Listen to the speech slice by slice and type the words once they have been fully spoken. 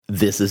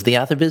This is the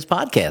Author Biz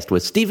Podcast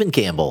with Stephen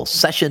Campbell,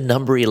 session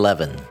number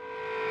 11.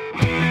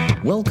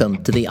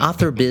 Welcome to the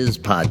Author Biz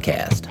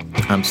Podcast.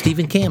 I'm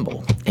Stephen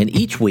Campbell, and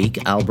each week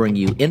I'll bring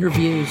you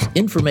interviews,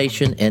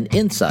 information, and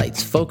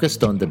insights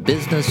focused on the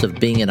business of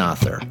being an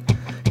author.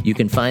 You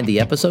can find the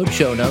episode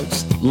show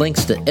notes,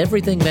 links to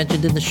everything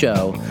mentioned in the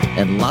show,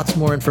 and lots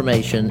more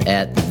information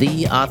at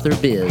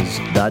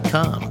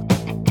theauthorbiz.com.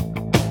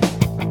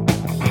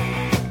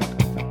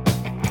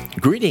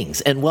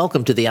 Greetings and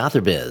welcome to the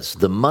Author Biz,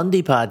 the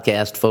Monday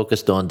podcast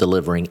focused on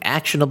delivering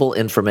actionable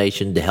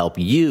information to help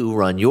you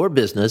run your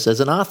business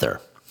as an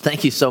author.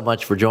 Thank you so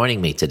much for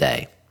joining me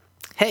today.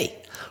 Hey,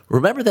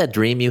 remember that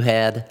dream you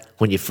had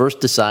when you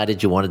first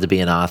decided you wanted to be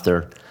an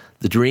author?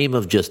 The dream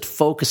of just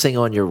focusing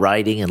on your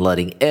writing and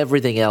letting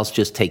everything else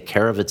just take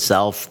care of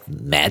itself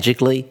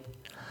magically?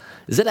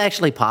 Is it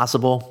actually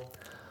possible?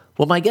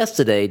 Well, my guest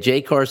today,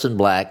 Carson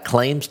Black,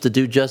 claims to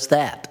do just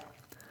that.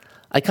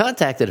 I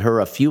contacted her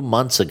a few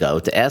months ago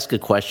to ask a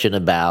question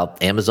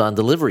about Amazon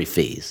delivery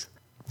fees.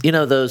 You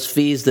know, those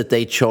fees that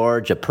they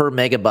charge, a per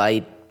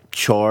megabyte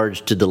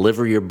charge to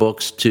deliver your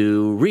books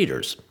to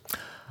readers.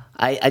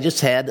 I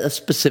just had a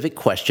specific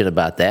question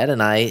about that,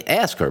 and I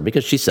asked her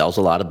because she sells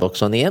a lot of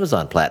books on the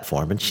Amazon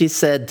platform. And she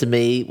said to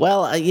me,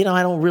 well, I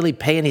don't really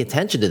pay any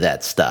attention to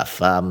that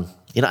stuff.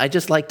 I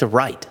just like to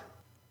write.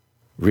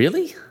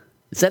 Really?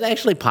 Is that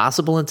actually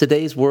possible in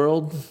today's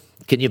world?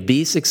 Can you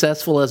be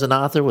successful as an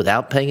author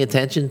without paying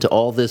attention to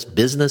all this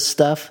business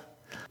stuff?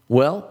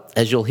 Well,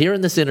 as you'll hear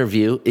in this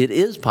interview, it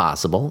is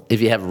possible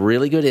if you have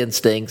really good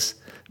instincts,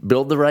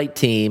 build the right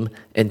team,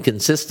 and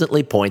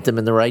consistently point them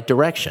in the right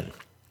direction.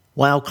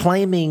 While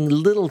claiming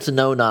little to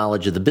no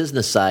knowledge of the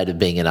business side of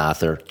being an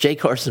author,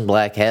 Carson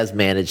Black has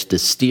managed to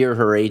steer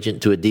her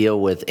agent to a deal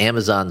with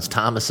Amazon's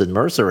Thomas &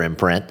 Mercer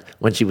imprint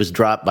when she was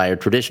dropped by her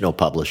traditional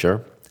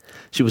publisher.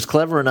 She was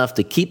clever enough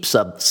to keep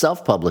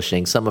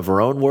self-publishing some of her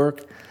own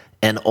work,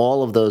 and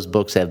all of those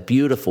books have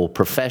beautiful,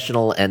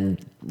 professional, and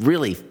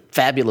really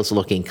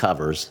fabulous-looking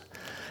covers.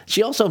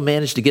 She also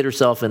managed to get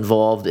herself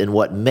involved in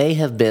what may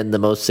have been the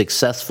most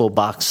successful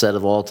box set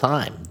of all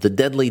time, The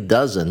Deadly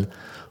Dozen,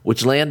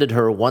 which landed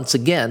her once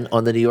again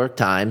on the New York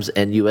Times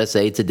and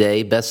USA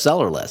Today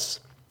bestseller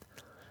lists.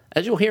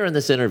 As you'll hear in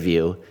this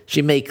interview,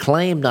 she may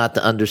claim not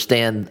to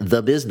understand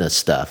the business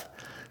stuff,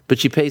 but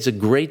she pays a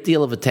great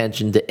deal of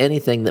attention to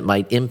anything that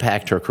might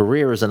impact her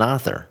career as an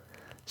author.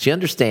 She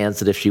understands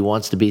that if she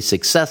wants to be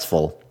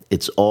successful,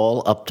 it's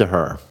all up to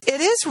her.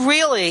 It is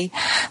really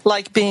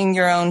like being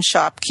your own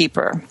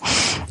shopkeeper.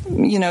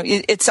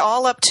 It's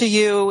all up to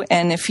you,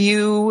 and if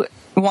you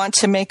want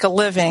to make a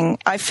living,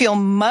 I feel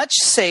much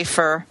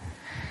safer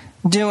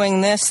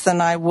doing this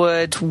than I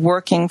would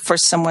working for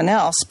someone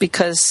else,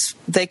 because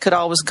they could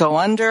always go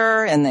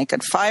under and they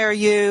could fire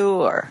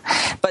you,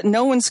 but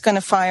no one's going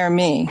to fire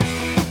me.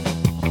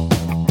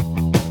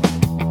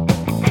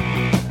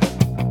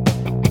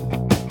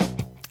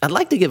 I'd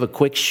like to give a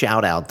quick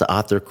shout-out to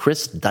author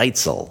Chris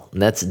Deitzel,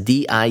 and that's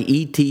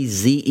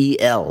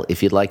Dietzel,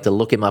 if you'd like to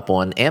look him up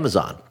on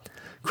Amazon.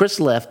 Chris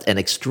left an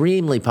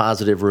extremely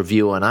positive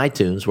review on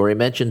iTunes where he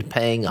mentioned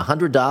paying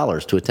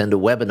 $100 to attend a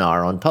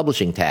webinar on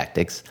publishing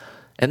tactics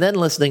and then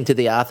listening to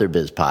the Author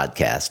Biz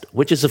podcast,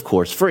 which is, of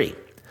course, free.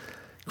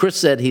 Chris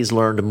said he's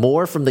learned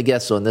more from the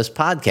guests on this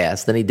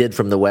podcast than he did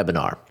from the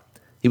webinar.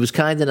 He was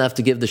kind enough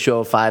to give the show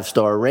a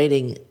 5-star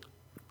rating.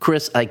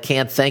 Chris, I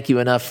can't thank you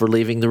enough for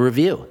leaving the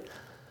review.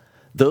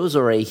 Those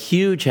are a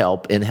huge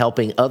help in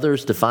helping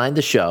others to find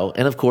the show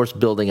and, of course,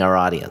 building our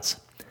audience.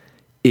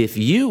 If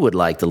you would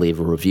like to leave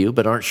a review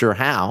but aren't sure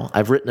how,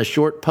 I've written a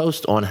short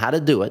post on how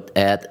to do it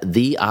at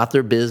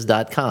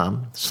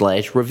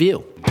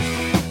theauthorbiz.com/review.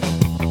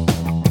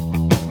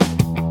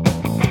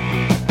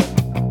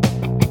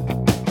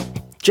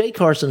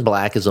 Carson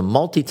Black is a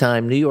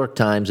multi-time New York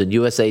Times and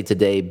USA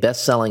Today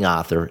best-selling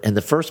author and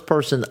the first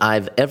person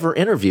I've ever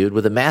interviewed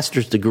with a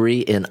master's degree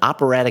in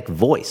operatic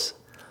voice.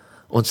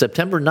 On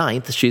September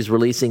 9th, she's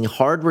releasing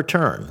Hard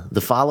Return, the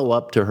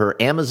follow-up to her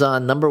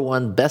Amazon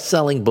 #1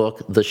 best-selling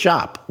book, The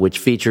Shop, which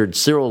featured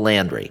Cyril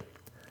Landry.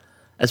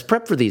 As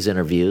prep for these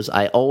interviews,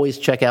 I always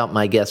check out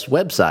my guests'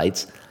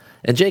 websites,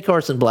 and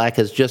Carson Black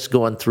has just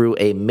gone through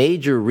a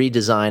major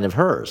redesign of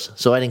hers,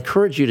 so I'd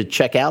encourage you to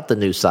check out the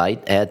new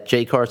site at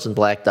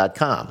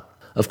jcarsonblack.com.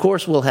 Of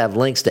course, we'll have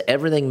links to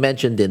everything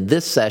mentioned in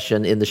this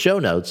session in the show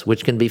notes,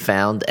 which can be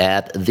found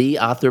at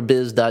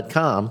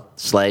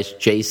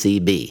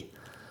theauthorbiz.com/JCB.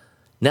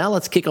 Now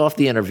let's kick off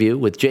the interview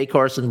with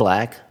Carson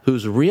Black,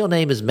 whose real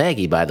name is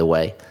Maggie, by the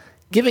way,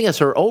 giving us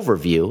her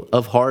overview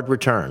of Hard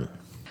Return.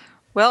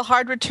 Well,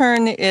 Hard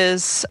Return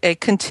is a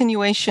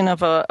continuation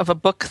of a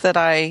book that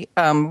I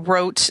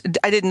wrote.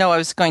 I didn't know I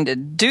was going to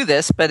do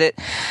this, but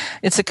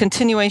it's a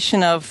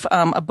continuation of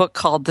a book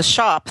called The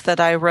Shop that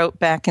I wrote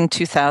back in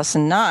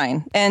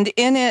 2009. And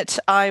in it,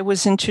 I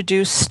was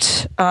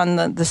introduced on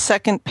the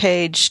second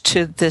page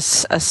to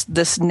this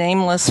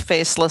nameless,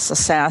 faceless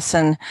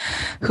assassin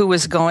who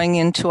was going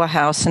into a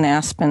house in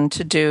Aspen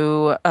to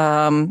do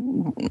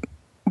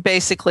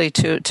basically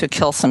to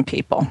kill some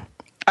people.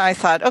 I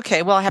thought,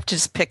 okay, well, I have to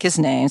just pick his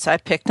name. So I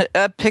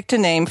picked a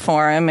name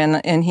for him,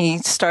 and he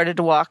started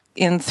to walk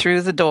in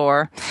through the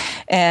door,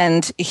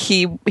 and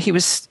he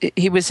was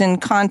in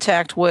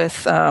contact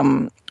with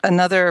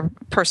another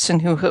person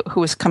who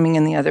was coming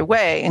in the other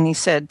way, and he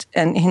said,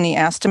 and he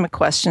asked him a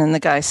question, and the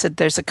guy said,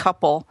 "There's a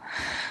couple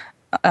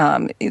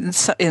in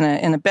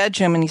a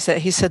bedroom," and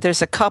he said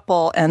there's a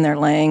couple and they're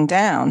laying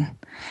down,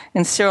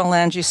 and Cyril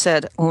Landry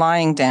said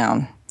lying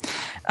down.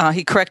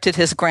 He corrected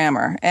his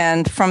grammar.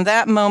 And from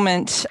that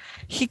moment,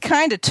 he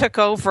kind of took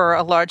over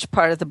a large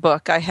part of the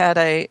book. I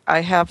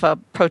have a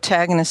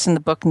protagonist in the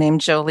book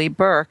named Jolie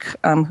Burke,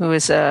 who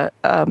is a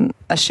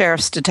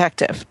sheriff's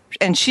detective.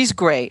 And she's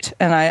great,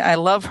 and I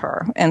love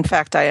her. In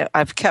fact,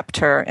 I've kept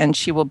her, and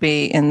she will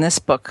be in this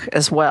book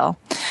as well.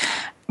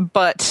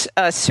 But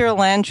Cyril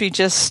Landry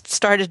just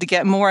started to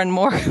get more and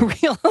more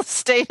real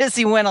estate as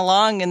he went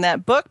along in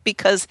that book,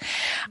 because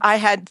I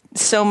had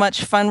so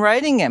much fun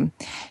writing him.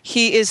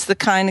 He is the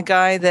kind of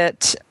guy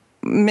that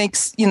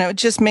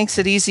just makes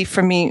it easy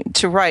for me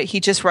to write.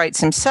 He just writes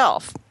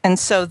himself. And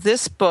so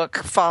this book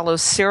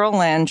follows Cyril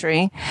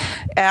Landry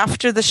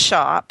after the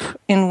shop,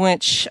 in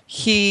which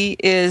he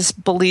is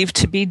believed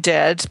to be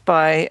dead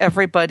by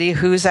everybody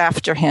who's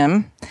after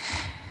him.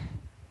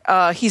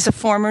 He's a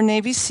former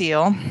Navy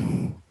SEAL.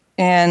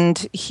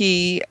 And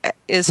he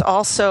is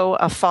also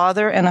a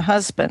father and a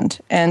husband,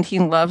 and he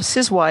loves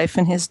his wife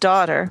and his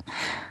daughter.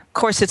 Of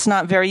course, it's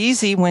not very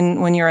easy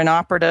when you're an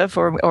operative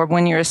or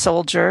when you're a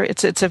soldier.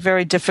 It's a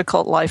very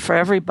difficult life for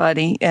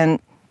everybody,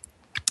 and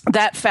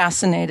that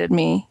fascinated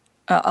me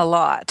a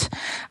lot,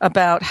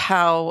 about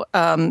how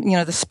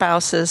the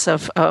spouses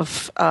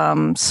of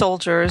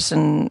soldiers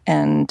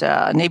and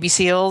Navy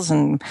SEALs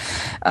and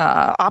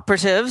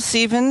operatives,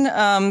 even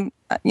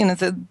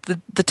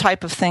the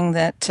type of thing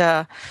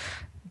that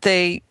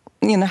they,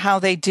 how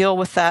they deal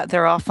with that.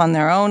 They're off on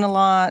their own a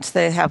lot.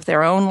 They have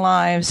their own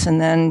lives,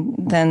 and then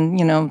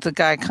the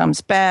guy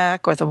comes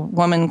back or the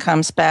woman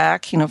comes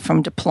back,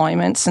 from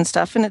deployments and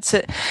stuff. And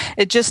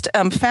it just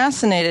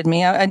fascinated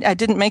me. I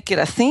didn't make it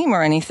a theme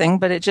or anything,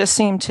 but it just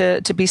seemed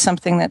to be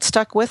something that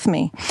stuck with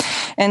me.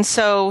 And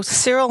so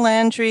Cyril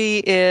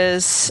Landry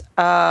is.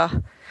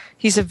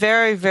 He's a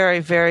very, very,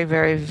 very,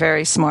 very,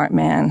 very smart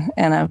man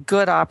and a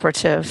good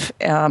operative.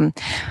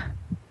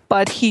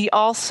 But he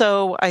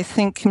also, I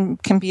think,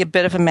 can be a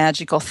bit of a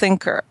magical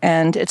thinker.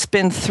 And it's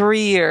been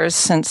 3 years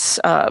since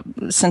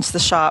the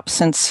shop,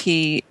 since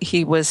he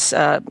was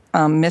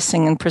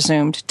missing and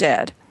presumed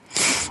dead.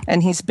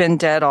 And he's been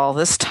dead all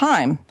this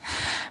time.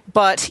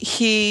 But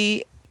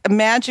he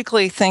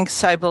magically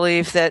thinks, I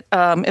believe, that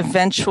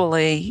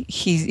eventually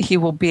he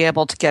will be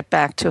able to get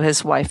back to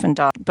his wife and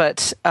daughter.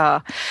 But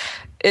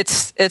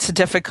it's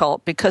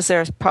difficult, because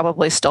there's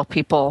probably still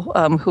people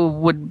who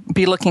would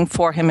be looking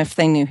for him if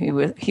they knew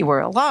he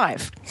were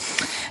alive.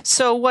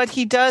 So what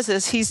he does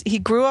is he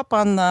grew up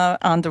on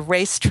the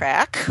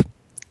racetrack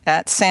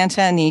at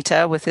Santa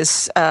Anita with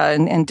his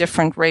and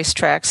different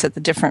racetracks at the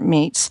different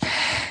meets.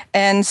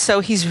 And so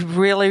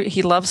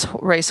he loves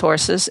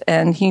racehorses,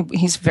 and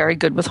he's very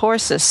good with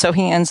horses. So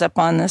he ends up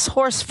on this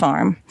horse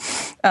farm,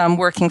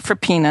 working for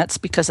peanuts,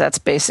 because that's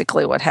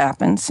basically what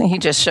happens. And he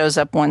just shows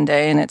up one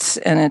day, and it's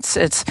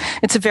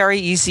a very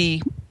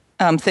easy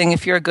thing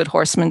if you're a good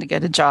horseman to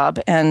get a job,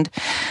 and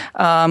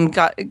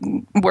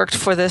worked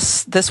for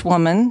this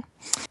woman.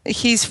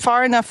 He's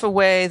far enough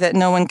away that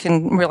no one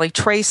can really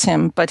trace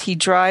him, but he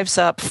drives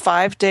up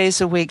 5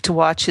 days a week to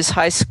watch his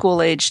high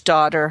school-age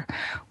daughter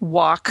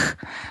walk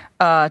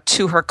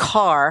to her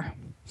car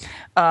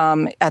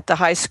at the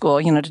high school,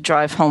 to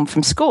drive home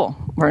from school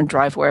or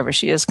drive wherever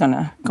she is going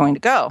to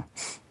go.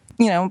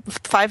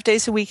 5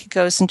 days a week he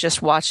goes and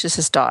just watches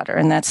his daughter,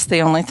 and that's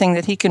the only thing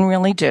that he can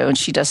really do, and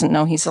she doesn't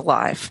know he's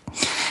alive.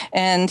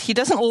 And he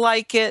doesn't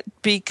like it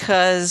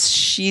because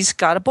she's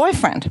got a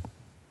boyfriend.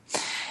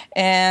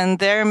 And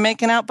they're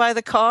making out by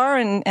the car,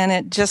 and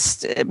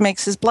it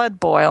makes his blood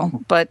boil.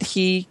 But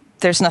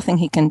there's nothing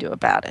he can do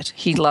about it.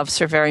 He loves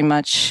her very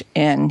much,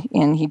 and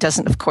he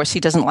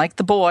doesn't like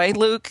the boy,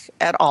 Luke,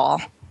 at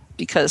all,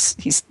 because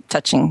he's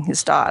touching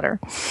his daughter.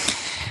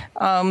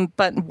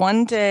 But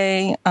one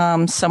day,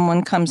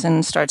 someone comes in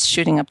and starts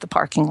shooting up the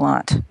parking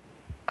lot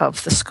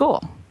of the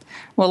school.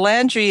 Well,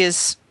 Landry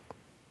has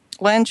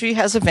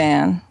a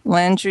van.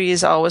 Landry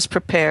is always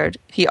prepared.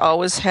 He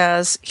always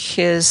has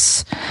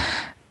his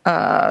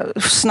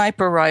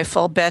sniper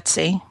rifle,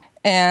 Betsy,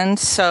 and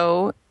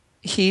so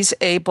he's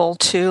able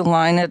to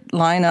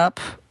line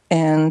up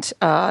and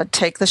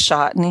take the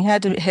shot. And he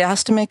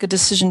has to make a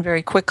decision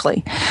very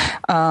quickly.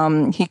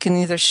 He can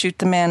either shoot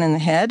the man in the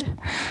head,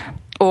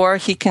 or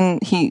he can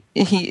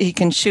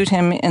shoot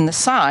him in the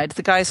side.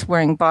 The guy's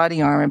wearing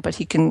body armor,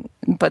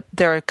 but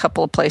there are a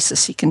couple of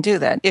places he can do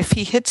that. If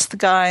he hits the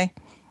guy,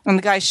 and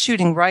the guy's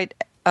shooting right.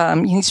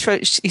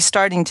 He's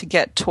starting to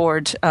get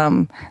toward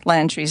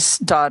Landry's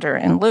daughter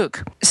and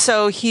Luke.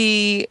 So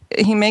he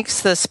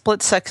makes the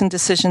split-second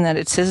decision that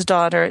it's his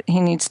daughter. He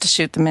needs to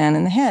shoot the man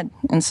in the head,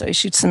 and so he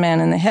shoots the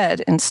man in the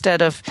head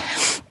instead of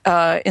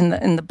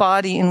in the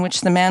body, in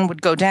which the man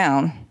would go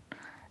down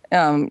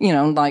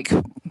like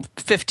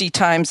 50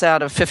 times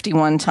out of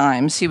 51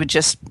 times, he would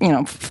just,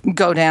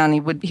 go down. He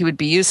would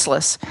be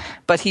useless,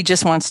 but he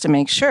just wants to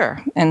make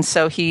sure. And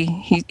so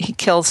he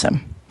kills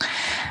him.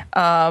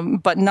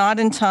 But not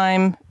in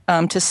time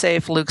to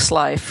save Luke's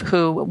life,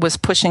 who was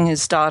pushing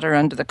his daughter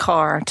under the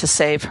car to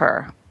save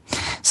her.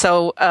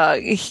 So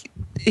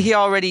he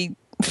already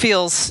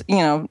feels,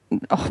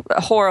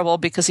 horrible,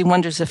 because he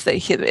wonders if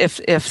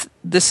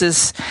this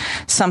is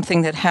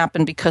something that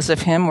happened because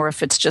of him, or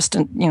if it's just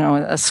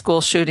a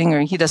school shooting,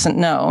 or he doesn't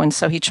know, and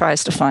so he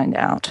tries to find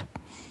out.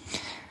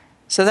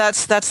 So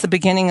that's the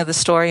beginning of the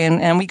story,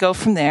 and we go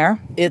from there.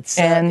 It's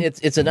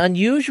an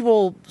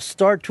unusual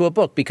start to a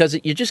book, because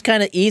you're just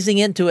kind of easing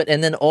into it,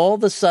 and then all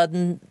of a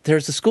sudden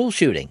there's a school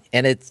shooting,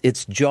 and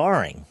it's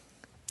jarring.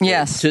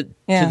 Yes, to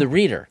the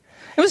reader.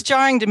 It was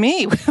jarring to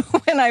me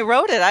when I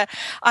wrote it.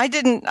 I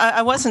didn't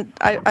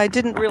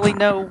really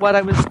know what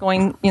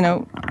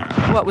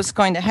what was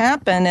going to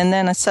happen, and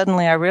then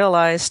suddenly I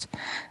realized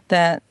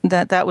that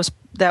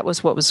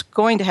was what was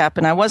going to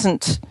happen.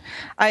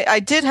 I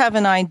did have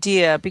an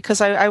idea,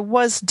 because I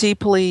was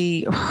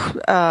deeply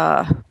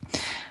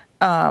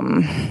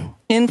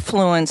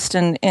influenced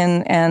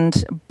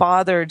and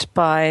bothered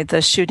by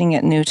the shooting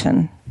at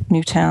Newtown,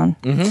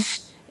 mm-hmm.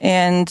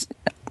 and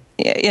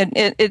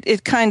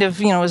it kind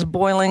of was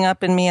boiling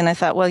up in me, and I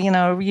thought, well,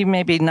 you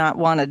maybe not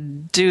want to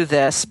do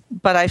this,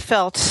 but I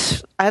felt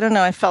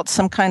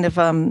some kind of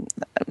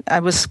I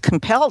was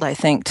compelled, I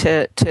think,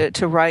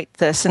 to write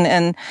this,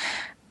 and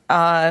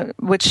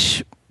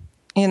which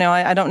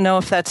I don't know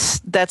if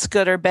that's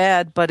good or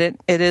bad, but it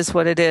is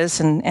what it is,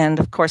 and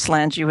of course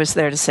Landry was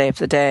there to save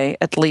the day,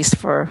 at least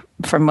for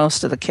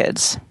most of the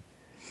kids.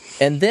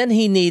 And then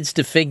he needs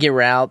to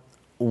figure out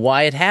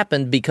why it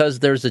happened, because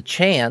there's a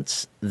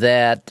chance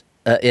that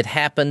it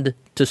happened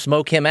to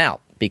smoke him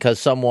out, because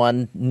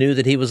someone knew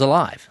that he was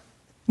alive.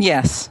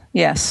 Yes.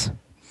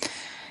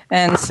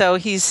 And so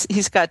he's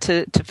got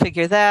to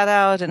figure that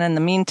out, and in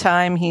the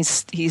meantime,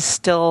 he's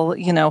still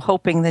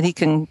hoping that he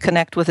can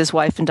connect with his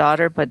wife and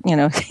daughter. But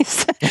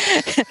he's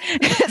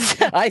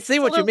I see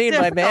what you mean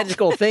by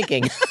magical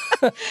thinking.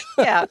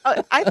 Yeah,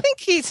 I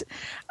think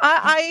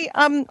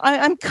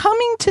I'm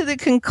coming to the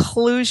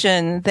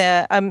conclusion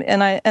that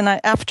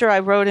after I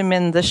wrote him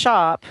in the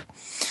shop,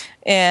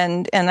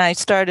 and I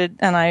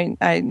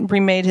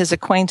remade his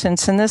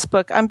acquaintance in this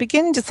book, I'm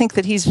beginning to think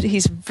that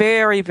he's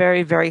very,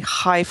 very, very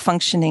high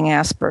functioning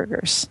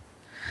Asperger's.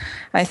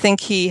 I think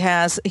he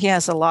has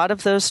a lot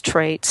of those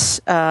traits.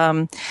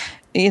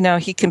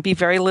 He can be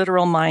very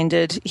literal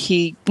minded.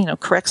 He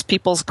corrects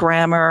people's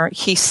grammar.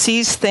 He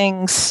sees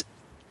things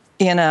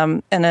he's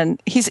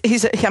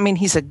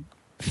a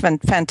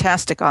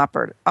fantastic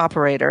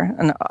operator,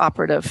 an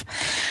operative.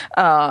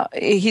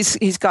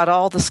 He's got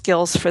all the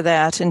skills for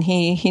that, and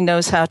he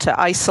knows how to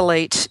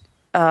isolate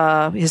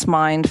his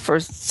mind for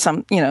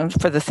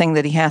for the thing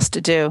that he has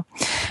to do.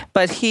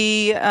 But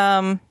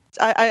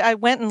I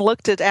went and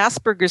looked at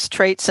Asperger's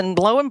traits, and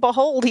lo and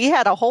behold, he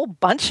had a whole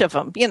bunch of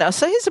them.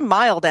 So he's a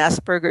mild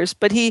Asperger's,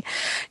 but he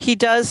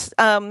does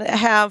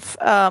have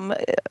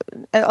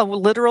a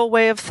literal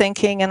way of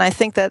thinking, and I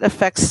think that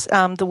affects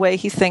the way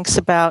he thinks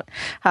about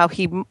how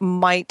he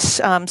might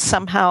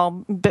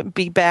somehow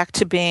be back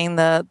to being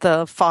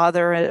the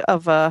father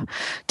of a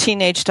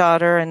teenage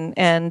daughter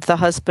and the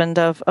husband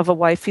of a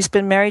wife he's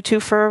been married to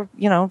for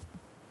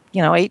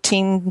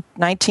 18,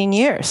 19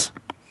 years.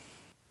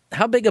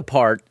 How big a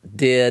part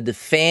did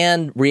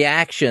fan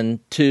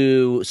reaction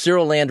to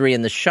Cyril Landry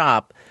in the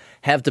shop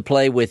have to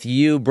play with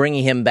you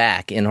bringing him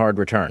back in Hard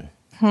Return?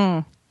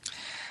 Oh,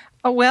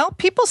 well,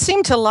 people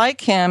seem to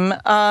like him.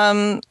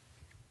 I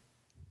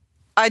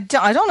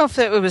don't know if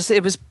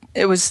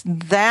it was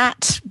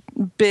that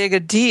big a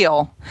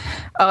deal.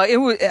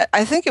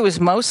 I think it was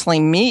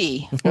mostly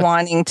me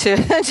wanting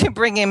to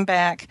bring him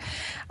back.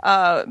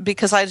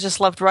 Because I just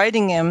loved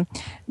writing him.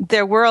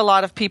 There were a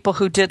lot of people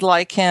who did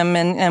like him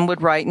and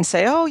would write and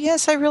say, "Oh,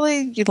 yes, I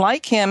really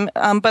like him."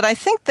 But I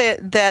think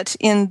that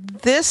in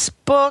this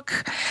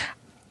book,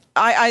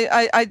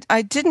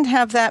 I didn't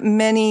have that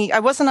many. I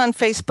wasn't on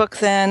Facebook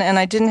then, and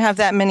I didn't have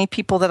that many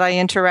people that I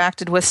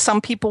interacted with.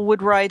 Some people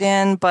would write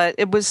in, but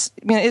it was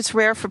it's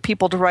rare for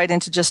people to write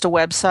into just a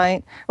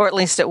website, or at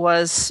least it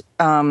was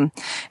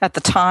at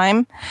the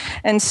time.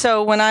 And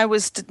so when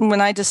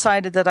I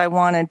decided that I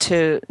wanted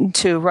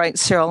to write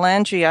Cyril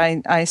Landry,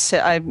 I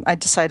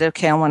decided,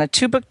 okay, I want a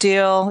 2-book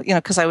deal,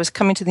 because I was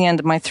coming to the end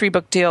of my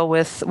 3-book deal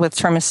with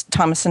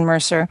Thomas and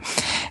Mercer,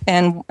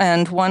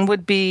 and one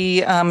would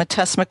be a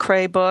Tess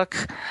McRae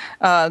book,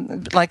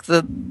 like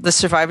the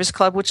Survivors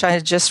Club, which I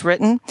had just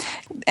written,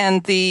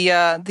 and the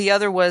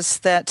other was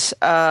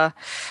the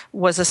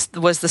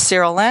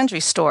Cyril Landry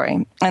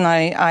story, and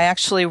I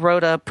actually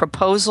wrote a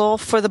proposal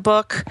for the book,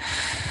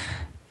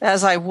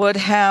 as I would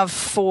have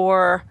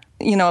for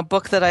a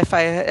book that if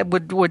I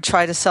would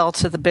try to sell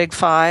to the Big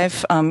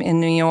Five in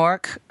New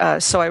York.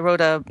 So I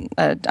wrote a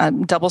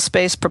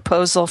double-space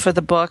proposal for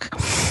the book,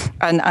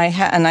 and I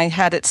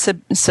had it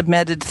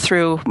submitted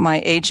through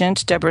my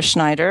agent, Deborah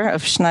Schneider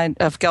of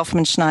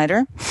Gelfman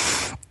Schneider.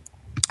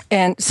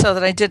 And so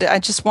that I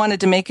just wanted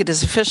to make it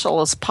as official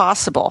as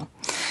possible.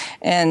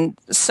 And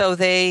so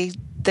they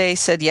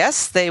said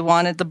yes, they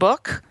wanted the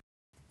book.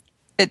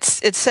 It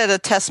said a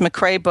Tess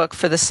McRae book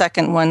for the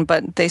second one,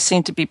 but they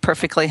seemed to be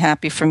perfectly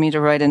happy for me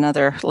to write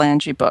another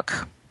Landry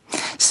book.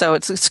 So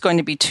it's going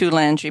to be 2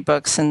 Landry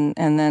books, and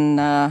then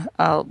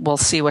we'll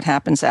see what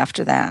happens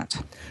after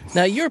that.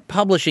 Now, your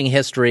publishing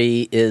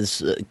history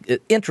is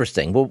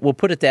interesting. We'll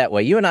put it that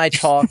way. You and I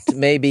talked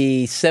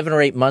maybe 7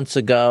 or 8 months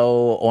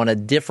ago on a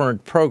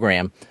different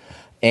program,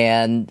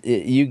 and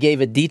you gave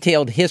a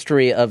detailed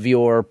history of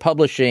your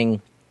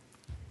publishing,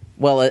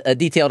 a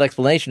detailed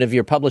explanation of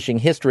your publishing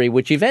history,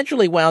 which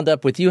eventually wound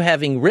up with you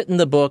having written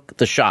the book,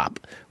 The Shop,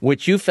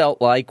 which you felt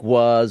like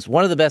was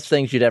one of the best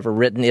things you'd ever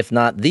written, if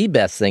not the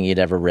best thing you'd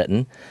ever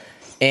written,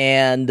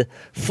 and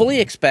fully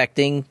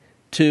expecting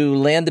to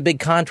land a big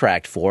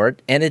contract for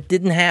it, and it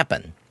didn't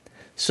happen.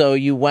 So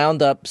you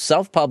wound up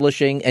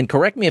self-publishing, and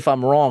correct me if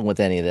I'm wrong with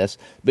any of this,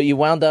 but you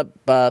wound up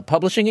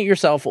publishing it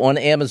yourself on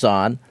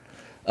Amazon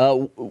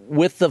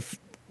with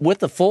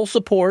the full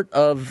support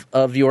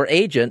of your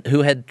agent,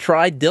 who had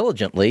tried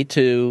diligently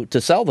to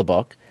sell the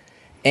book,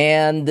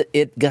 and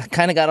it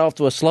kind of got off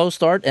to a slow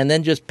start and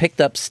then just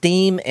picked up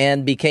steam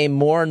and became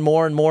more and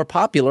more and more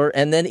popular,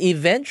 and then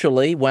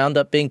eventually wound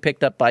up being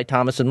picked up by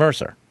Thomas and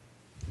Mercer.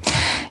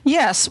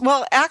 Yes.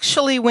 Well,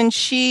 actually, when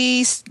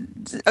she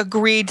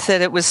agreed that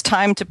it was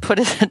time to put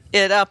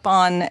it up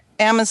on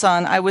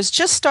Amazon, I was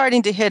just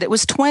starting to hit. It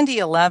was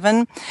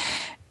 2011,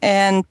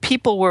 and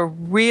people were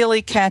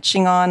really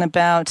catching on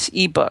about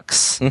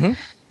ebooks. Mm-hmm.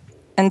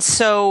 And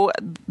so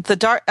the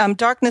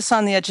Darkness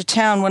on the Edge of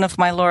Town, one of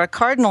my Laura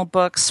Cardinal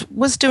books,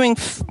 was doing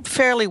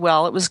fairly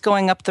well. It was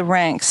going up the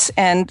ranks.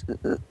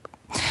 And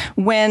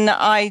when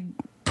I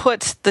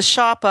put The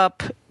Shop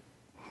up,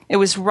 it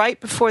was right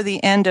before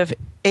the end of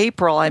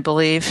April, I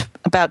believe,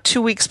 about 2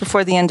 weeks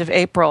before the end of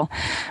April.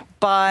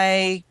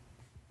 By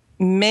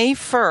May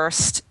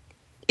 1st,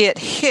 it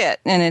hit,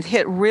 and it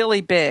hit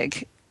really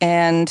big.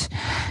 And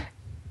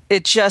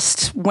it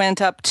just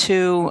went up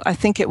to, I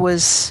think it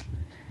was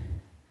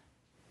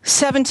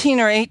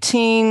 17 or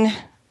 18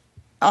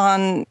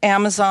 on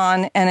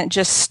Amazon, and it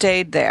just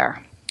stayed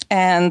there.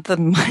 And the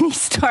money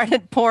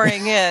started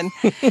pouring in,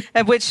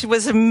 which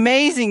was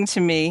amazing to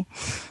me.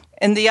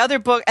 And the other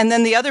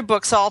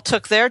books all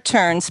took their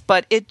turns,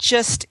 but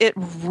it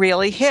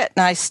really hit.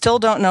 And I still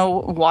don't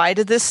know why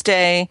to this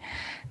day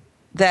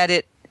that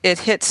it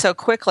hit so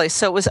quickly.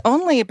 So it was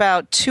only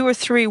about 2 or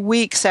 3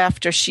 weeks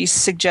after she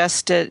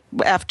said,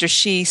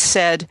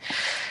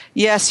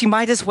 yes, you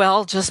might as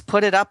well just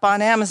put it up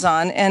on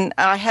Amazon. And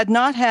I had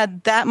not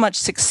had that much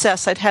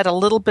success. I'd had a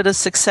little bit of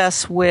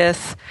success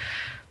with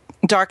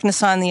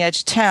Darkness on the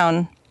Edge of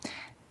Town.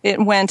 It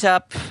went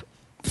up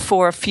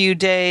for a few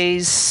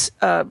days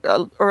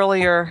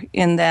earlier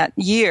in that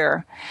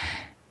year,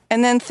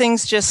 and then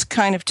things just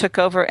kind of took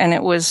over, and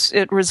it was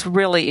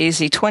really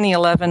easy.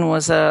 2011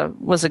 was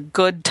a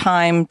good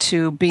time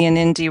to be an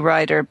indie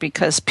writer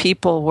because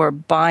people were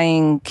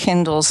buying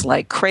Kindles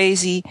like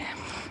crazy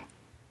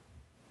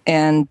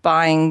and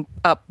buying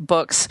up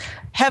books.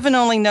 Heaven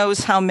only knows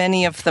how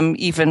many of them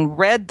even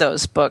read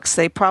those books.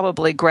 They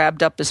probably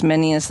grabbed up as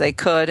many as they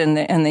could, and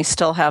they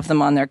still have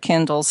them on their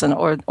Kindles,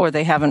 or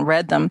they haven't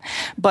read them.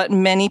 But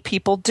many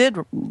people did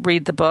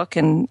read the book,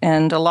 and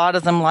a lot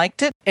of them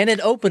liked it. And it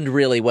opened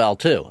really well,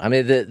 too. I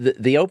mean,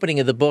 the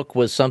opening of the book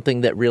was something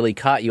that really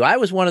caught you. I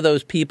was one of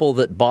those people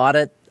that bought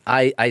it.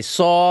 I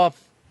saw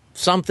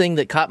something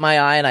that caught my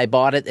eye, and I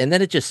bought it, and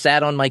then it just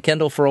sat on my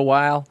Kindle for a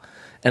while,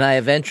 and I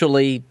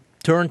eventually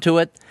turned to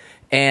it,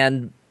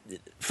 and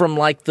from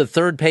like the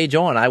 3rd page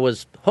on, I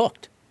was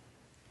hooked.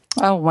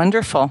 Oh,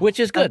 wonderful. Which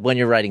is good when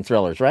you're writing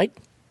thrillers, right?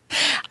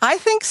 I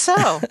think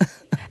so.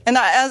 And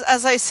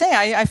as I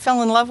say, I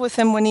fell in love with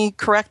him when he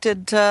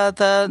corrected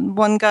the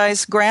one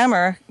guy's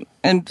grammar.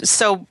 And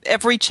so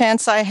every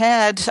chance I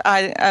had,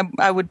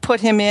 I would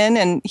put him in,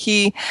 and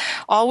he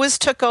always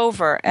took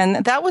over.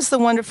 And that was the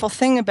wonderful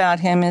thing about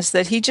him, is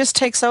that he just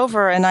takes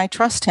over, and I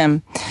trust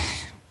him.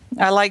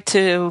 I like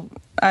to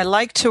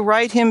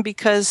write him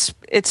because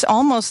it's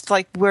almost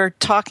like we're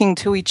talking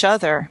to each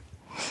other.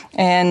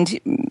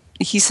 And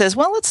he says,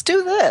 well, let's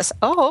do this.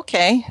 Oh,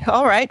 okay.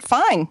 All right,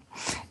 fine.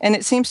 And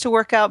it seems to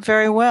work out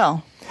very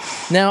well.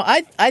 Now,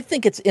 I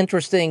think it's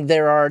interesting.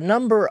 There are a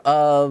number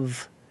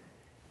of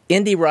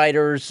indie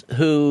writers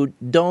who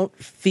don't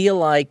feel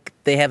like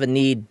they have a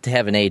need to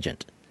have an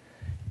agent.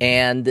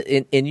 And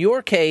in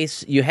your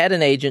case, you had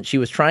an agent. She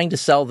was trying to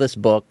sell this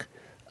book.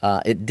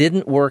 It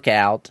didn't work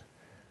out,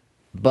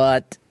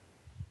 but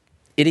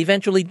it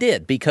eventually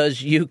did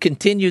because you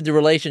continued the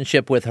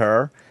relationship with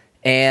her,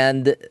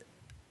 and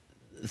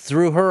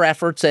through her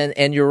efforts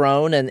and your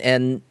own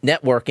and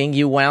networking,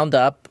 you wound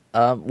up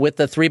with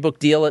a 3-book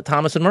deal at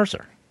Thomas and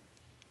Mercer.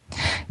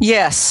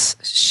 Yes,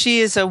 she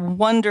is a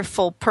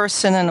wonderful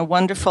person and a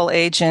wonderful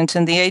agent,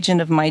 and the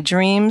agent of my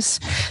dreams.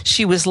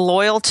 She was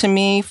loyal to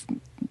me.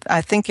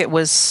 I think it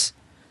was,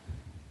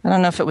 I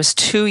don't know if it was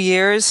 2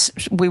 years.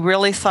 We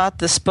really thought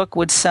this book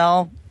would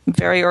sell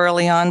very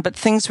early on, but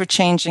things were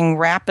changing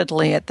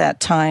rapidly at that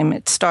time.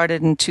 It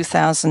started in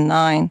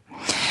 2009.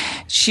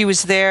 She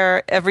was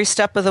there every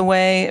step of the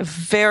way, a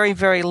very,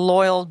 very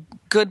loyal,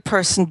 good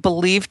person,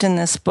 believed in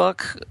this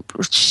book.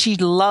 She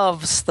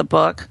loves the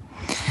book.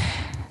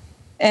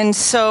 And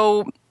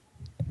so,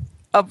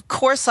 of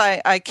course,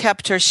 I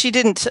kept her. She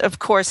didn't, of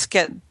course,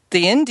 get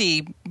the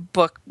indie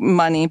book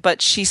money,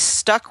 but she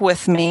stuck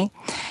with me.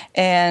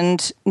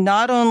 And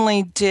not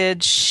only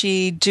did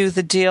she do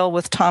the deal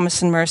with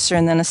Thomas and Mercer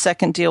and then a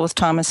second deal with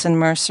Thomas and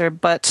Mercer,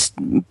 but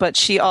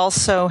she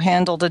also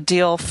handled a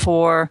deal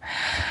for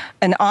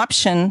an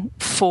option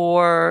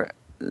for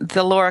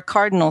the Laura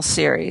Cardinal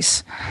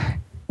series,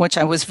 which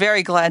I was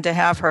very glad to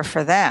have her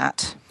for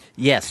that.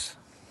 Yes.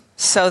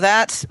 So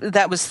that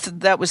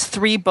was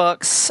 3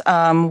 books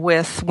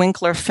with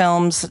Winkler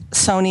Films,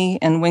 Sony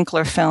and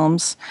Winkler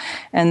Films,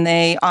 and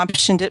they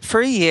optioned it for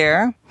a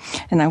year,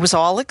 and I was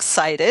all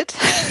excited.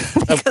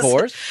 Of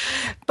course.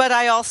 But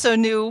I also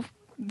knew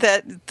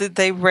that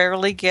they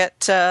rarely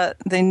get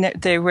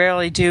they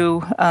rarely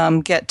do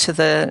get to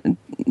the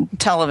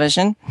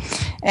television,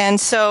 and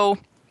so.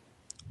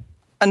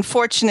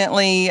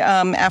 Unfortunately,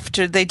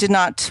 after they did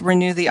not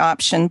renew the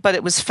option, but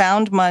it was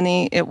found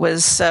money. It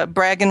was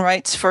bragging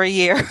rights for a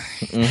year.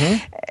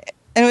 Mm-hmm.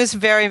 And it was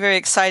very, very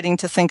exciting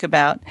to think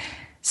about.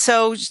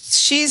 So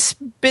she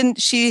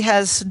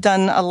has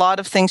done a lot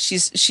of things.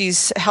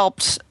 She's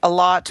helped a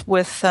lot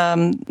with,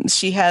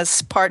 she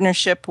has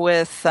partnership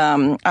with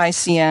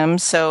ICM.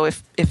 So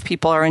if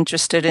people are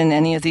interested in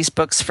any of these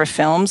books for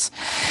films,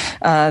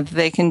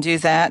 they can do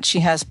that. She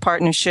has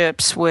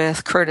partnerships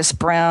with Curtis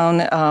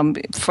Brown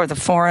for the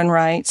foreign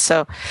rights.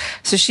 So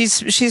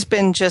she's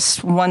been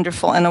just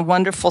wonderful and a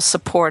wonderful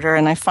supporter.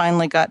 And I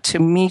finally got to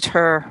meet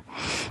her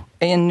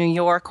in New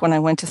York when I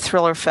went to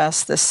Thriller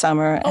Fest this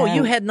summer. Oh,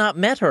 you had not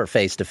met her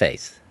face to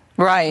face.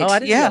 Right. Oh, I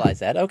didn't realize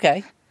that.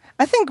 Okay.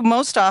 I think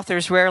most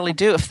authors rarely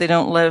do if they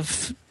don't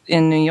live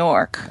in New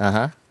York.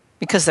 Uh-huh.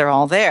 Because they're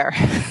all there.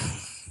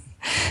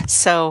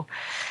 So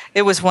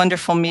it was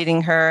wonderful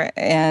meeting her,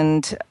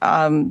 and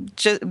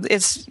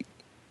it's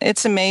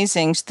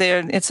amazing.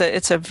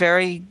 It's a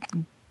very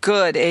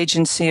good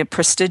agency, a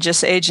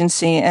prestigious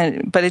agency,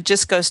 but it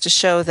just goes to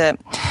show that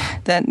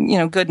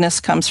goodness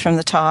comes from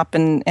the top,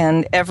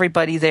 and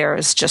everybody there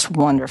is just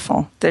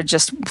wonderful. They're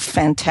just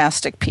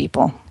fantastic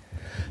people.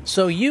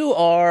 So you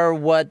are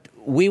what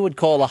we would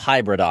call a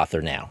hybrid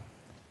author now.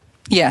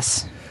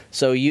 Yes.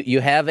 So you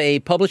have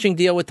a publishing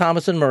deal with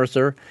Thomas and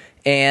Mercer,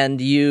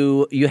 and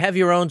you have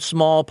your own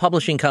small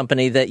publishing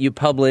company that you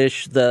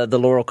publish the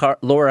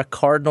Laura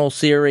Cardinal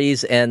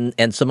series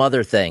and some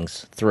other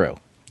things through.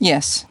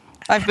 Yes.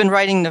 I've been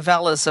writing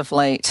novellas of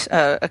late,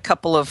 a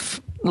couple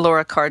of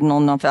Laura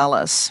Cardinal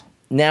novellas.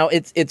 Now,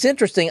 it's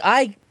interesting.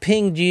 I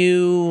pinged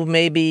you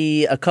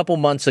maybe a couple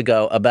months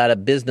ago about a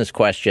business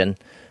question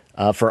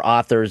for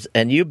authors,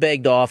 and you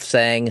begged off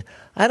saying,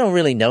 I don't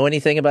really know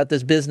anything about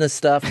this business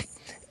stuff.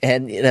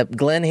 And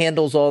Glenn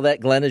handles all that.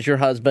 Glenn is your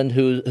husband,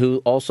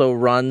 who also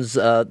runs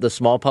the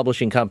small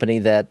publishing company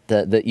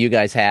that you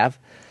guys have.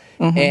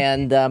 Mm-hmm.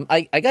 And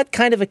I got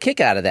kind of a kick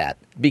out of that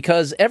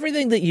because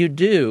everything that you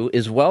do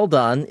is well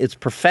done. It's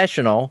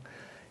professional.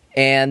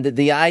 And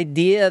the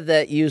idea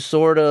that you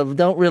sort of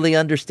don't really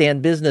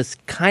understand business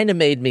kind of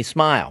made me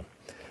smile.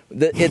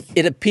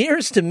 It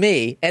appears to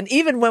me, and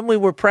even when we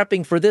were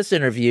prepping for this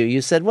interview,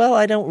 you said, well,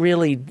 I don't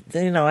really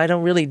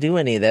do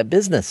any of that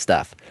business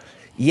stuff.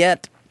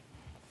 Yet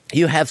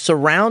you have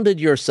surrounded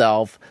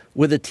yourself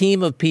with a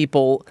team of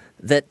people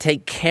that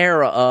take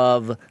care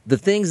of the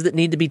things that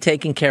need to be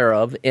taken care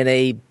of in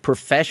a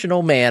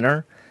professional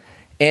manner,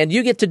 and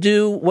you get to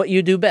do what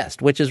you do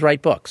best, which is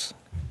write books.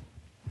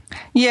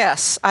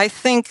 Yes, I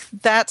think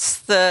that's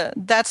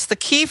the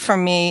key for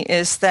me,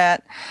 is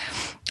that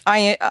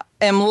I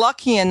am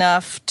lucky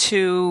enough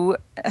to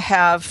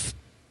have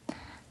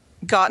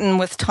gotten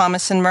with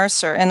Thomas and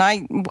Mercer, and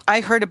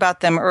I heard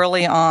about them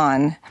early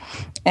on.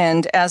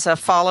 And as a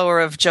follower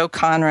of Joe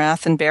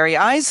Conrath and Barry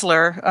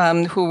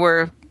Eisler, who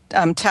were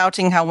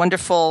touting how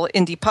wonderful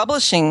indie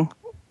publishing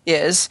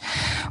is,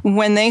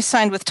 when they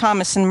signed with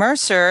Thomas and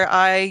Mercer,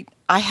 I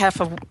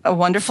have a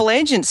wonderful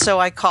agent. So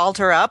I called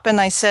her up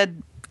and I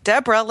said,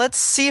 Deborah, let's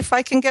see if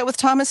I can get with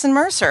Thomas and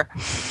Mercer.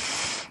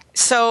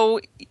 So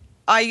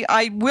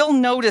I will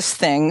notice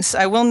things.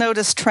 I will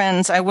notice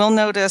trends. I will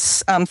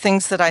notice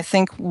things that I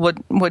think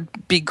would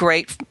be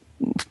great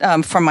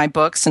for my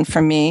books and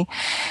for me.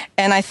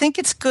 And I think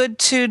it's good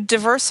to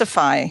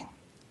diversify.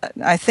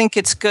 I think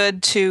it's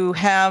good to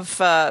have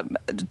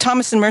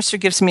Thomas and Mercer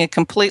gives me a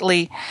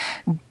completely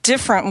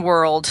different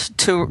world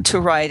to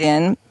write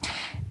in,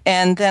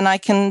 and then I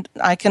can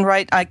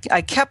write.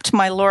 I kept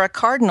my Laura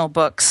Cardinal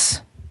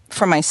books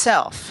for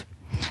myself,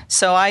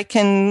 so I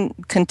can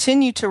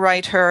continue to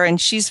write her,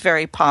 and she's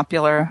very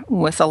popular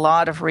with a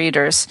lot of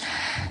readers.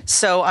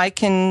 So I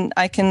can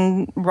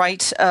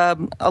write a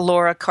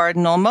Laura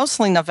Cardinal,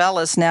 mostly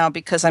novellas now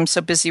because I'm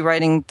so busy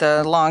writing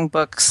the long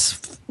books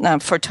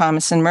for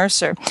Thomas and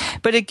Mercer.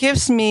 But it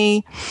gives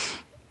me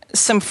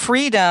some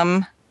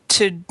freedom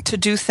to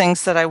do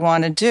things that I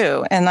want to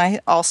do. And I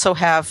also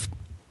have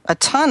a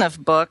ton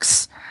of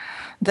books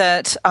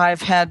that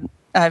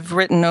I've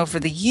written over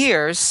the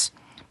years.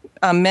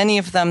 Many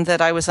of them that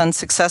I was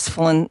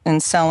unsuccessful in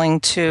selling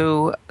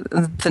to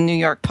the New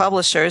York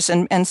publishers,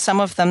 and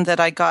some of them that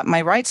I got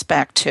my rights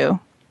back to.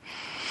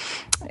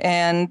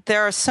 And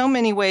there are so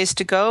many ways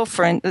to go.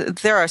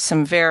 There are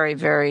some very,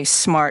 very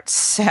smart,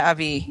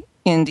 savvy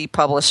indie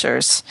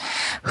publishers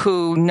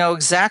who know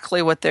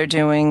exactly what they're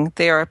doing.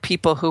 There are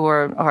people who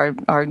are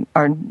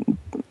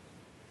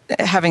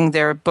having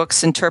their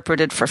books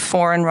interpreted for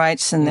foreign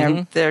rights,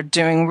 and they're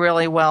doing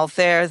really well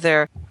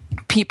there.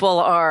 People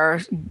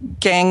are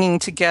ganging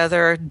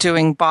together,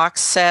 doing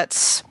box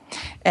sets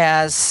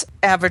as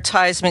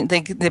advertisement.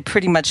 They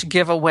pretty much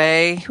give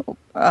away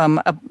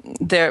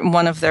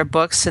one of their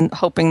books and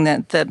hoping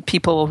that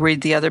people will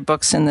read the other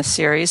books in the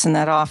series, and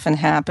that often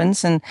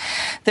happens. And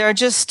there are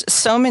just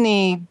so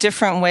many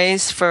different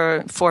ways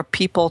for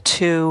people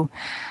to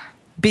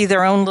be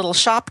their own little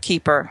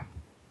shopkeeper.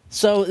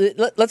 So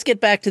let's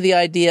get back to the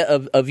idea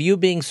of you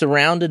being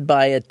surrounded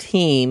by a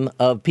team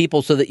of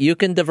people so that you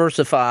can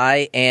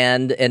diversify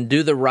and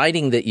do the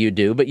writing that you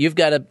do, but you've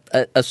got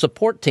a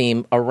support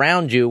team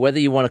around you, whether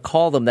you want to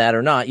call them that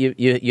or not.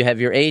 You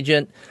have your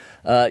agent,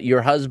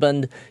 your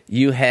husband,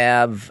 you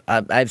have,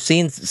 I've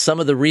seen some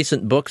of the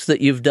recent books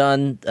that you've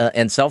done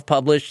and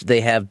self-published.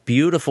 They have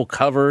beautiful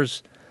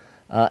covers.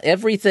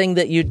 Everything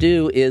that you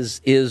do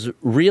is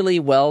really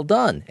well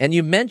done. And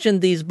you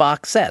mentioned these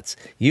box sets.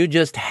 You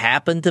just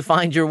happened to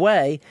find your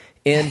way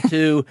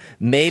into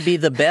maybe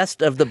the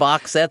best of the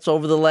box sets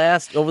over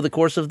the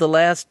course of the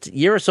last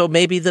year or so,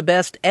 maybe the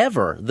best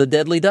ever, The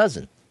Deadly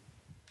Dozen.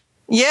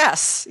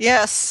 Yes.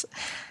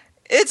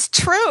 It's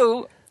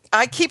true.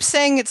 I keep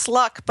saying it's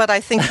luck, but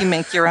I think you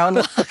make your own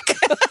luck.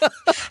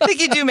 I think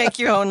you do make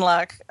your own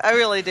luck. I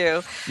really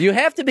do. You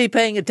have to be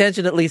paying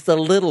attention at least a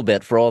little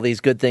bit for all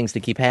these good things to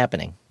keep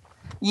happening.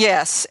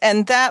 Yes,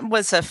 and that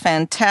was a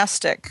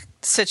fantastic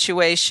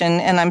situation,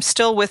 and I'm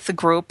still with the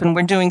group, and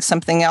we're doing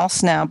something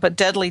else now. But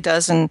Deadly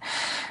Dozen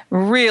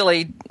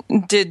really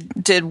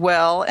did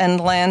well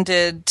and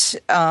landed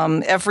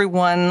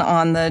everyone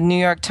on the New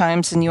York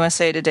Times and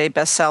USA Today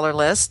bestseller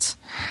lists.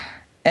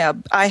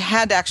 I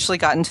had actually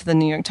gotten to the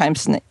New York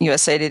Times and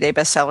USA Today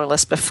bestseller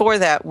list before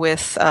that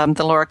with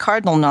the Laura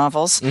Cardinal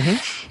novels,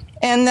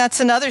 and that's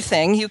another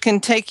thing. You can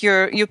take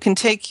your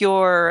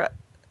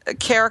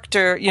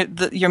character,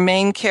 your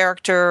main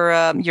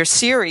character, your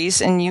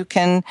series, and you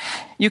can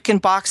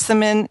box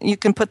them in. You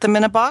can put them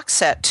in a box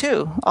set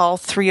too. All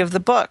three of the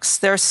books.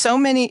 There are so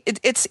many. It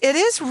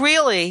is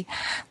really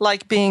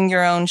like being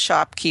your own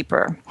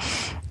shopkeeper.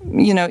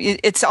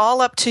 It's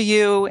all up to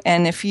you,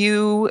 and if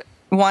you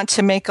want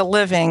to make a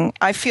living,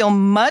 I feel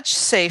much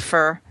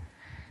safer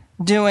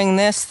doing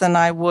this than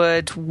I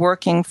would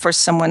working for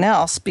someone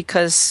else,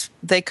 because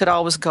they could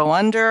always go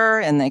under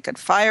and they could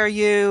fire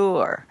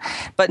you,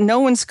 but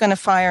no one's going to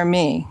fire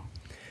me.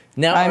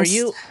 Now,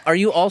 are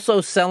you also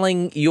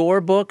selling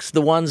your books,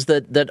 the ones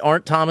that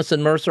aren't Thomas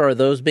and Mercer? Are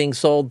those being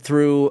sold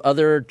through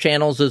other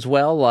channels as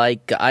well,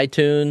 like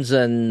iTunes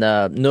and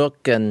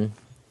Nook and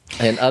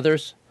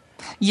others?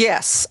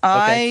 Yes,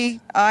 okay.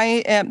 I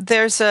am.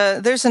 There's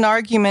an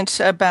argument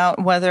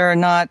about whether or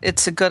not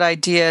it's a good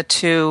idea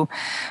to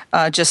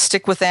just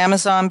stick with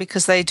Amazon,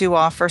 because they do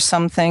offer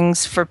some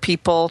things for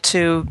people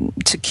to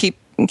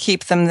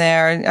keep them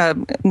there.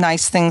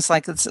 Nice things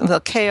like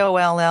the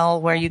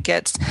KOLL, where you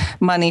get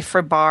money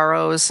for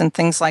borrows and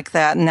things like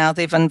that. And now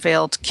they've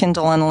unveiled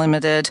Kindle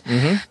Unlimited,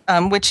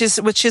 which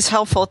is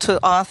helpful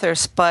to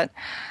authors, but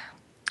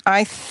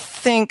I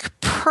think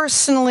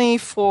personally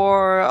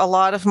for a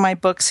lot of my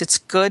books, it's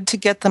good to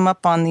get them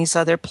up on these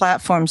other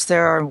platforms.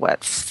 There are,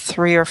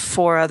 3 or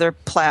 4 other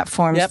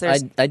platforms?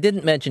 Yep, I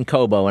didn't mention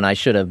Kobo, and I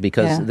should have,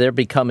 because they're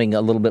becoming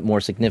a little bit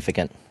more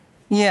significant.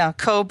 Yeah,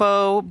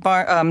 Kobo,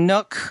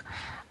 Nook,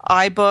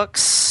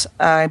 iBooks,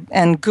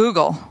 and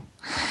Google.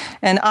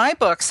 And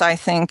iBooks, I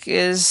think,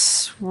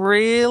 is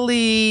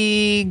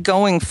really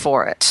going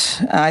for it.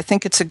 I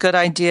think it's a good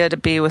idea to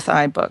be with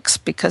iBooks,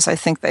 because I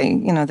think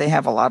they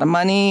have a lot of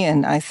money,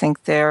 and I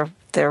think they're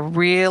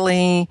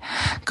really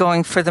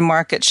going for the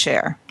market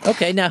share.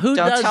 Okay, now who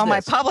does this? Don't tell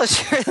my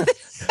publisher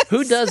this.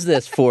 Who does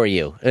this for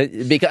you?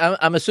 Because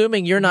I'm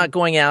assuming you're not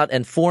going out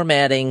and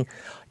formatting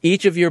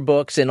each of your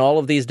books in all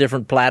of these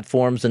different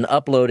platforms and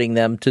uploading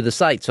them to the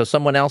site. So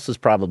someone else is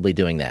probably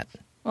doing that.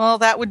 Well,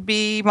 that would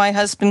be my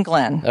husband,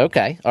 Glenn.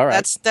 Okay, all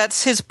right.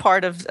 That's his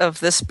part of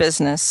this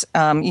business,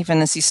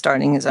 even as he's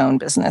starting his own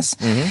business.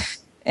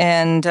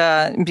 And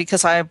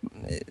because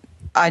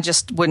I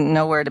just wouldn't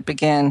know where to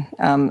begin.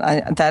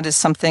 That is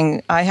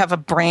something, I have a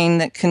brain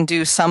that can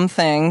do some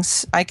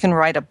things. I can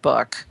write a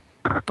book,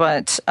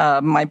 but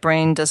my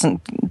brain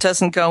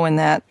doesn't go in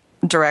that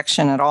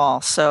direction at all.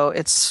 So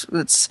it's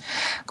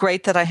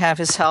great that I have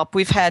his help.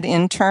 We've had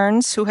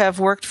interns who have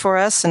worked for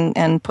us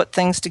and put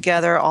things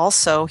together.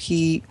 Also,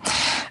 we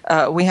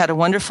had a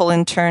wonderful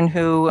intern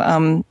who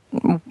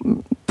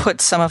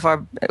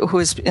who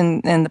is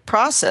in the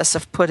process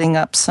of putting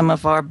up some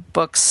of our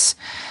books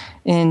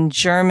in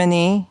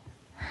Germany.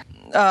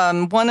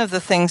 One of the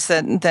things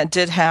that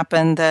did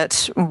happen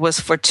that was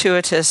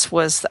fortuitous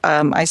was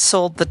I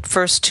sold the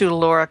first 2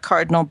 Laura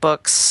Cardinal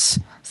books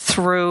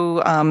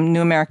through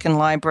New American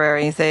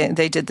Library.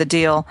 They did the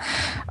deal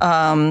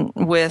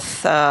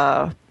with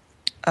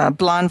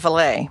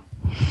Blanvalet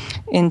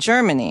in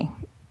Germany.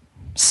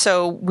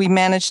 So we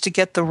managed to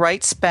get the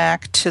rights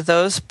back to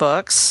those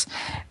books.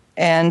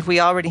 And we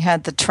already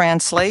had the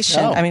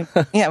translation. Oh. I mean,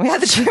 yeah, we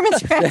had the German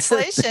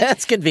translation.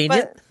 That's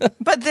convenient.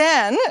 But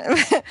then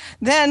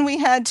we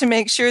had to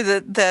make sure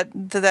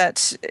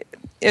that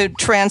it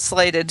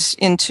translated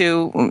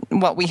into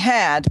what we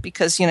had,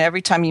 because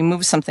every time you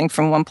move something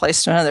from one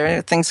place to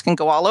another, things can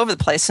go all over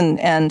the place.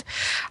 And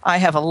I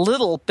have a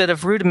little bit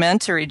of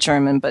rudimentary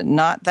German, but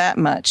not that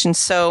much. And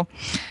so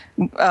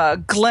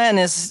Glenn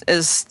is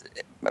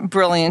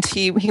brilliant.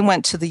 He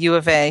went to the U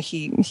of A.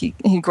 He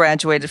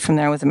graduated from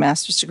there with a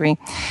master's degree,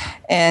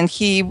 and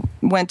he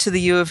went to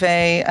the U of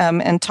A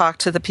and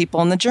talked to the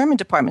people in the German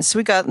department. So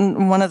we got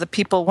one of the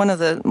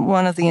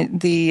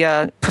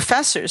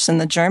professors in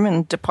the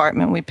German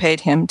department. We paid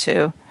him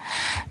to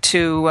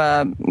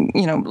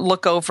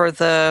look over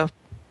the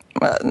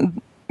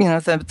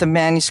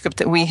manuscript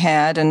that we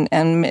had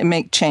and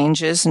make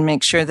changes and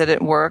make sure that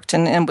it worked,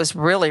 and it was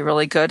really,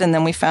 really good. And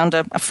then we found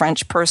a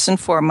French person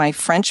for my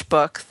French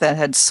book that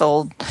had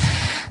sold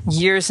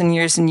years and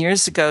years and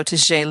years ago to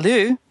J'ai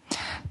Lu.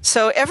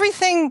 So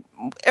everything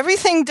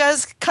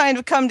does kind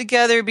of come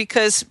together,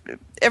 because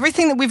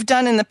everything that we've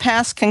done in the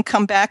past can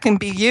come back and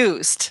be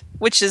used,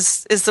 which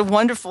is the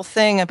wonderful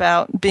thing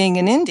about being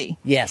an indie.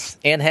 Yes,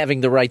 and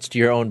having the rights to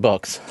your own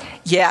books.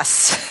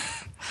 Yes.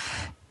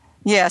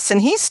 Yes, and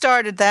he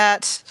started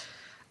that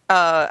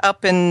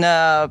up in,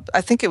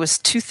 I think it was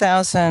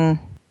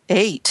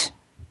 2008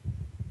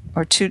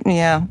 or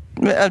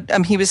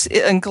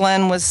and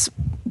Glenn was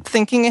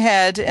thinking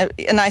ahead,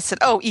 and I said,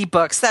 "Oh,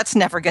 ebooks, that's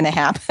never going to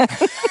happen."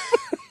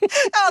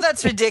 "Oh,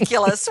 that's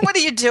ridiculous. What are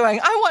you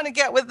doing? I want to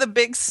get with the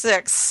big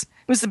 6. It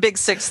was the big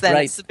 6 then.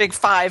 Right. It's the big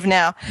 5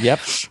 now. Yep.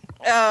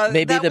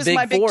 Maybe the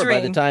big 4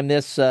 by the time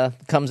this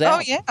comes out.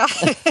 Oh, yeah.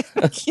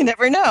 You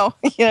never know.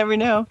 You never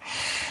know.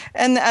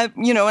 And,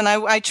 and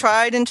I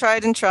tried and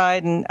tried and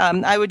tried, and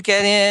I would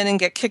get in and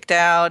get kicked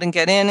out and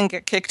get in and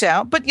get kicked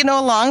out. But,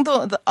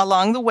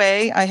 along the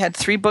way, I had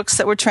 3 books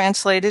that were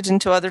translated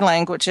into other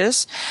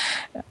languages,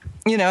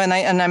 and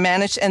I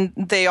managed, and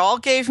they all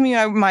gave me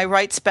my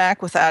rights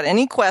back without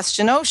any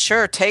question. "Oh,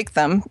 sure, take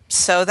them."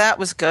 So that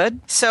was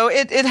good. So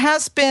it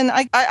has been,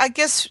 I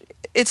guess,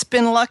 it's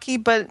been lucky,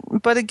 but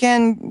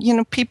again,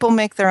 people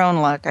make their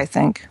own luck, I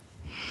think.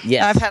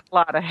 Yes. I've had a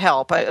lot of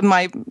help.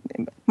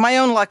 My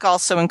own luck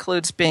also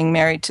includes being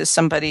married to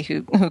somebody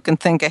who can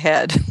think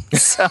ahead.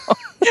 So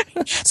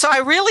I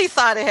really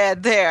thought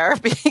ahead there,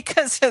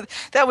 because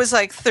that was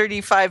like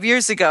 35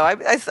 years ago.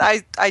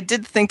 I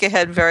did think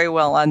ahead very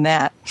well on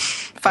that,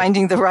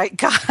 finding the right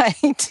guy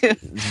to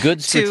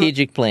good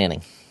strategic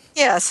planning.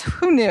 Yes,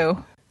 who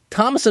knew?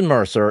 Thomas &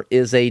 Mercer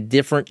is a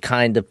different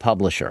kind of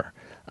publisher.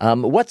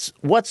 What's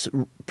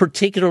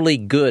particularly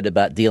good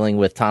about dealing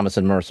with Thomas &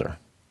 Mercer?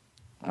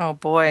 Oh,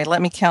 boy,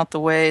 let me count the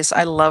ways.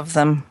 I love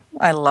them.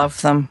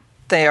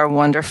 They are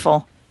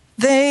wonderful.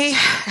 They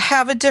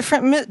have a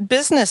different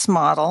business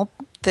model.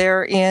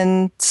 They're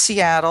in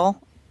Seattle,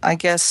 I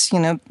guess,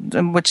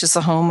 which is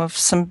the home of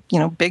some,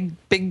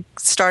 big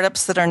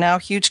startups that are now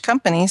huge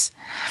companies.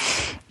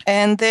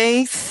 And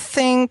they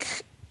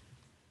think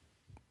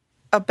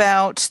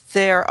about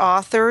their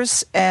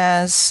authors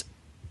as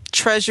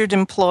treasured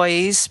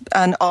employees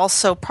and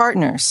also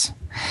partners.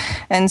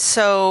 And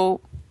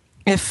so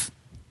here's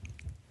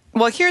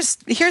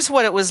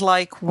what it was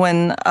like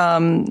when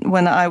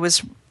I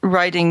was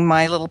writing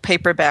my little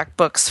paperback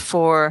books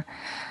for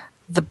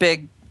the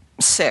big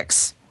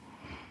 6.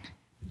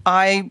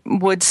 I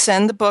would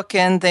send the book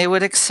in, they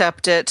would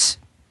accept it.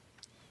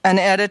 An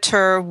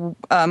editor,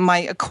 my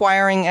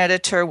acquiring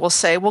editor, will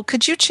say, "Well,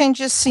 could you change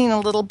this scene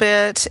a little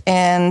bit,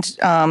 and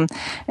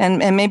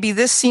maybe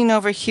this scene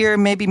over here,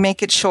 maybe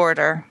make it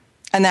shorter,"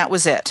 and that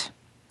was it.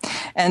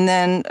 And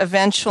then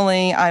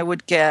eventually, I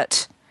would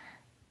get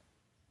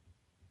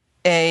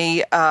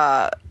an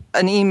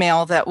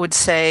email that would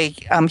say,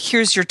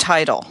 "Here's your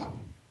title,"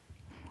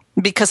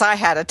 because I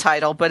had a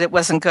title, but it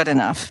wasn't good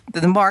enough.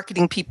 The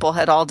marketing people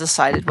had all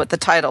decided what the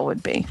title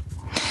would be.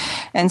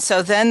 And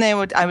so then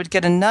I would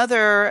get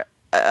a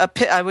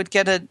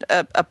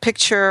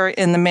picture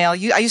in the mail.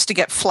 I used to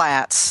get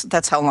flats.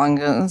 That's how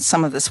long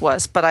some of this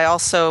was. But I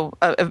also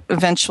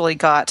eventually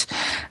got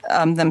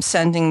them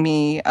sending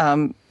me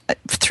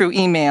through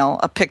email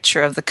a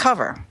picture of the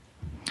cover.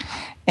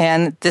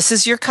 And this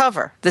is your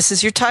cover. This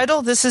is your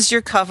title. This is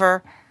your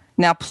cover.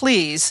 Now,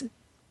 please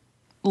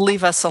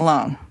leave us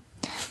alone.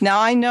 Now,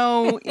 I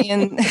know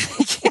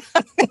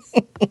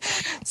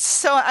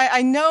so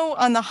I know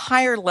on the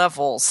higher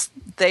levels,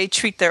 they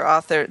treat their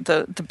author,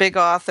 the big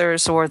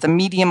authors or the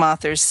medium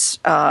authors,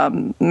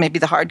 maybe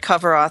the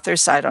hardcover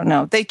authors, I don't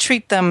know. They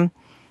treat them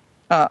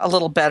a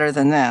little better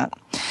than that.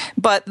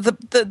 But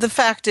the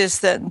fact is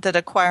that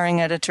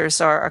acquiring editors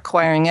are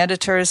acquiring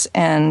editors,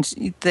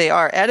 and they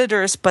are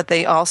editors, but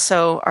they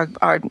also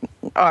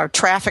are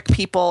traffic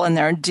people, and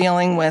they're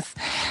dealing with,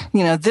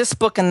 this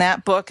book and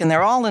that book, and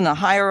they're all in a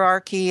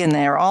hierarchy, and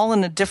they're all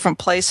in a different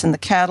place in the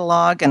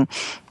catalog. And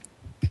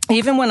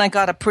even when I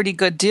got a pretty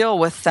good deal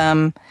with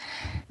them,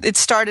 it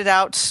started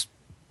out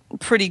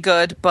pretty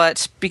good,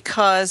 but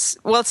because,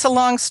 it's a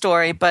long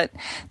story, but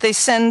they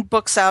send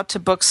books out to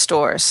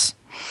bookstores.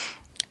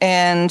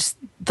 And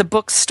the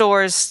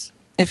bookstores,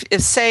 if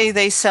say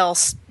they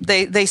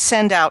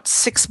send out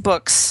 6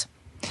 books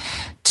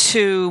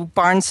to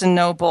Barnes and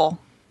Noble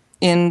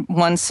in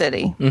one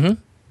city,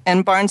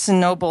 and Barnes and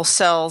Noble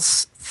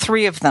sells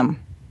 3 of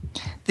them.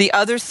 The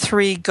other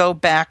 3 go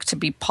back to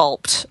be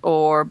pulped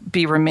or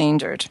be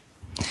remaindered.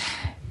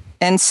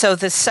 And so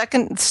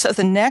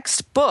the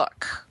next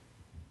book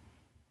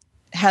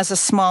has a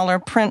smaller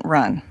print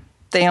run.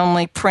 They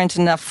only print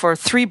enough for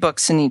 3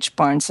 books in each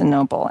Barnes &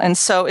 Noble. And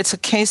so it's a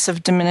case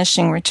of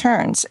diminishing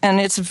returns.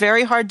 And it's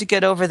very hard to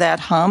get over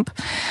that hump.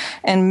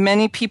 And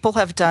many people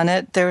have done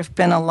it. There have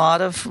been a lot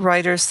of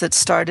writers that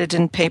started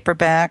in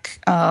paperback.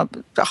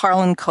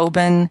 Harlan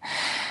Coben,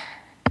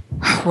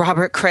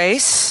 Robert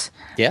Crace.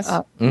 Yes.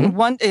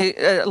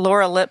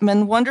 Laura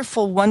Lippman,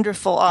 wonderful,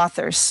 wonderful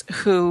authors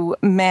who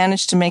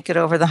managed to make it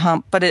over the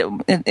hump. But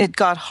it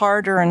got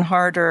harder and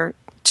harder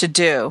to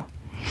do.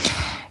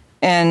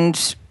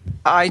 And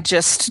I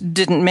just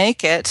didn't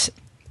make it,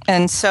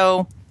 and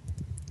so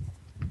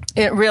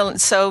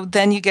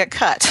then you get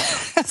cut.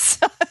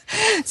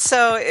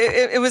 so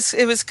it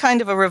was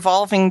kind of a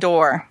revolving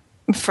door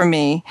for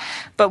me.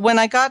 But when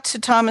I got to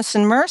Thomas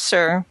and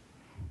Mercer,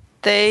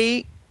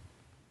 they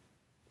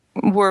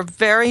were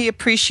very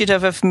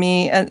appreciative of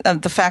me,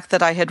 of the fact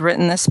that I had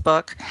written this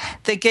book.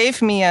 They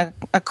gave me a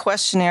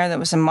questionnaire that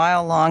was a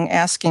mile long,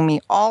 asking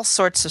me all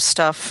sorts of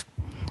stuff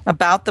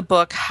about the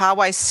book, how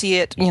I see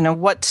it,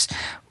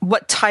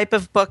 what type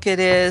of book it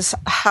is,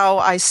 how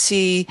I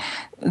see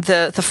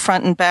the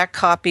front and back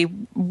copy,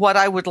 what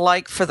I would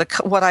like for the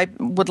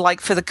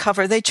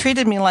cover. They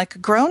treated me like a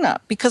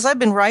grown-up because I've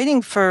been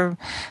writing for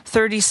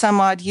 30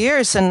 some odd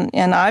years, and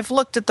I've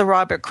looked at the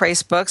Robert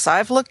Crace books,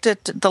 I've looked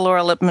at the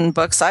Laura Lippman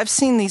books, I've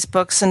seen these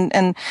books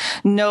and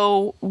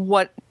know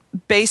what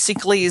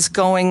basically is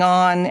going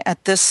on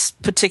at this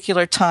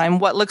particular time,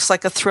 what looks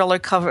like a thriller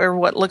cover,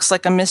 what looks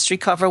like a mystery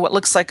cover, what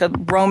looks like a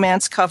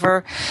romance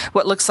cover,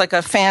 what looks like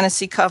a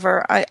fantasy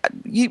cover.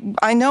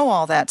 I know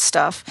all that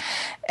stuff.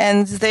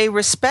 And they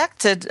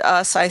respected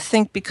us, I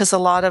think, because a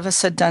lot of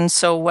us had done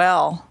so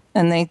well.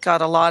 And they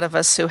got a lot of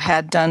us who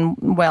had done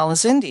well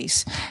as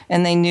indies.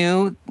 And they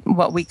knew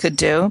what we could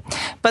do.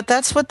 But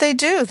that's what they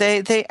do.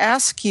 They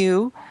ask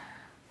you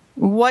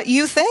what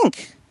you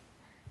think,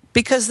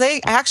 because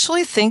they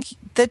actually think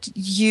that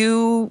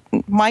you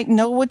might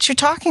know what you're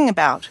talking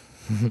about,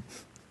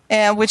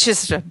 and which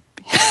is a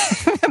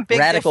big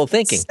radical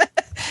difference. Thinking.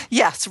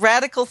 Yes,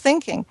 radical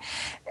thinking.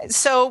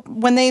 So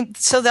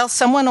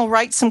someone will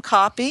write some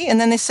copy, and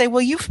then they say,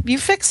 "Well, you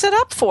fix it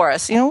up for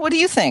us. What do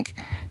you think?"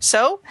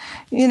 So,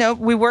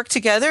 we work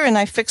together, and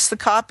I fix the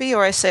copy,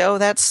 or I say, "Oh,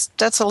 that's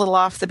a little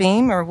off the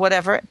beam," or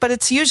whatever. But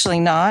it's usually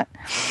not,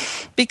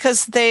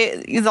 because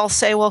they'll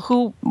say,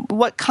 "Well,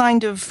 what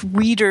kind of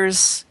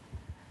readers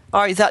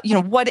are that?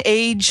 What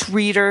age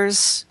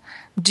readers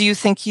do you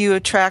think you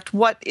attract?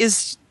 What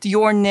is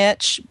your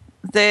niche?"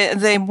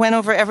 They went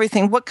over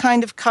everything. What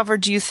kind of cover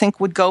do you think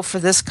would go for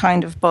this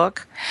kind of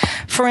book?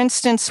 For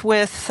instance,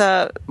 with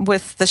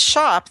the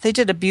shop, they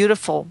did a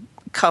beautiful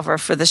cover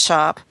for the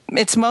shop.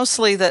 It's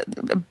mostly the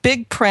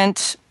big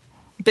print,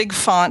 big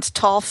font,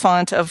 tall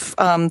font of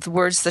the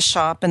words "the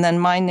shop," and then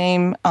my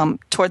name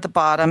toward the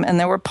bottom, and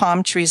there were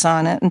palm trees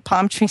on it. And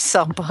palm trees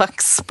sell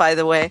books, by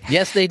the way.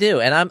 Yes, they do.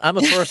 And I'm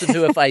a person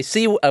who, if I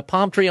see a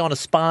palm tree on a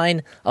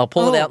spine, I'll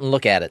pull it out and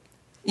look at it.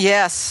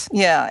 Yes,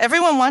 yeah.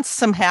 Everyone wants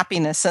some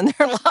happiness in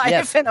their life,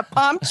 yes. And a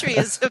palm tree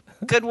is a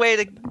good way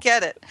to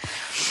get it.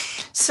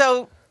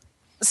 So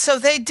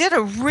they did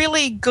a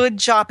really good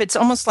job. It's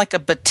almost like a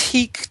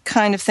batik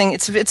kind of thing.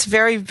 It's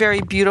very, very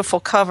beautiful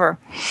cover.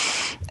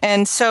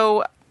 And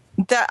so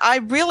that I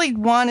really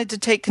wanted to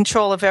take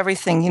control of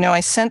everything. I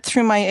sent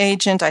through my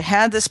agent. I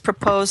had this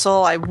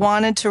proposal. I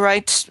wanted to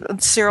write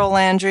Cyril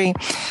Landry,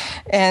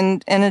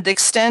 and it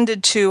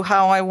extended to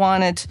how I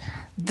wanted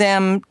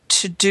them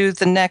to do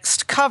the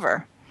next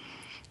cover.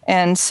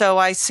 And so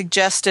I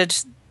suggested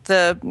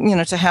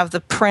to have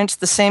the print,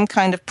 the same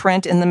kind of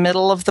print in the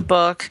middle of the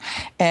book,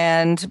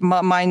 and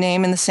my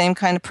name in the same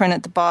kind of print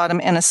at the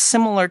bottom, and a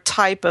similar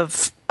type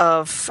of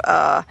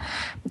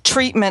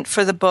treatment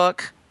for the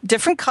book,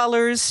 different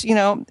colors,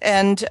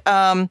 and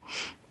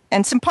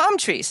some palm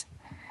trees.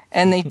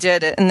 And they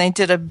did it, and they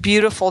did a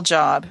beautiful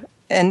job.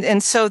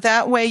 And so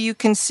that way you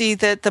can see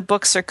that the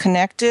books are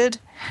connected,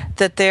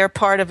 that they're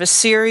part of a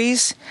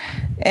series,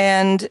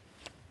 and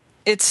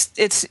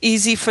it's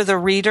easy for the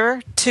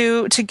reader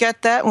to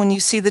get that when you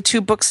see the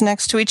 2 books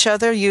next to each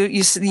other.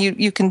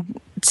 You can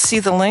see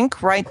the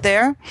link right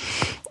there.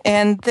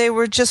 And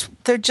they're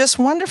just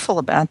wonderful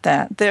about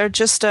that. They're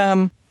just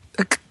a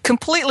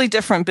completely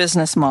different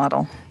business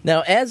model.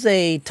 Now, as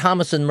a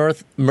Thomas and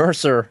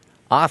Mercer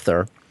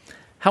author,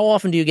 how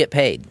often do you get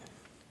paid?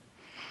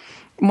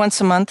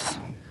 Once a month.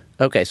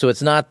 Okay, so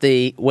it's not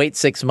the wait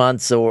 6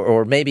 months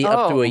or maybe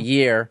up to a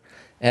year,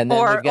 and then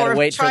you've got to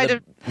wait for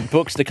the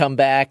books to come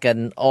back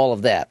and all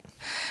of that.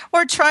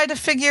 Or try to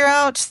figure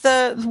out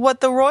what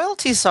the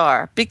royalties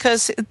are,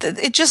 because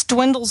it just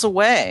dwindles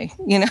away.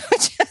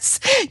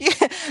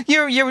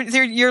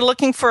 You're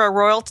looking for a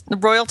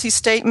royalty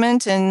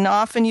statement, and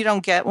often you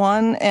don't get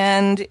one,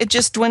 and it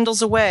just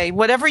dwindles away.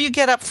 Whatever you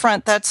get up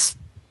front, that's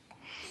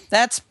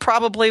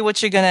probably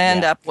what you're going to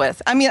end up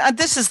with. I mean,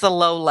 this is the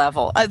low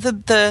level.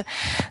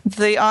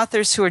 The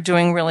authors who are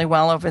doing really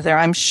well over there,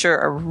 I'm sure,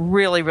 are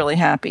really, really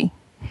happy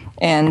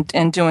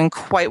and doing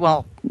quite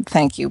well.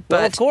 Thank you.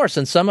 Well, of course,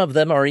 and some of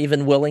them are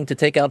even willing to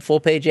take out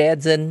full-page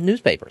ads in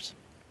newspapers.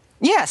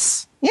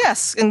 Yes,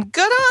 and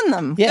good on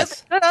them.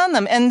 Yes, good on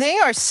them. And they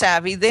are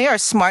savvy. They are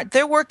smart.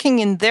 They're working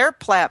in on their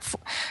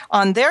platform.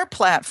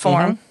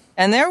 Mm-hmm.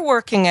 And they're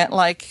working it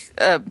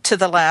to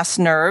the last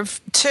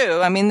nerve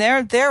too. I mean,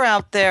 they're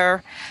out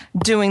there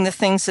doing the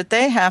things that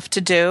they have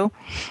to do,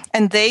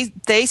 and they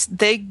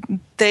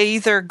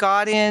either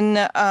got in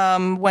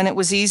when it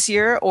was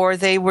easier, or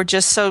they were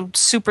just so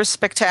super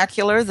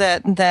spectacular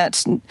that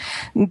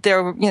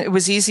it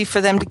was easy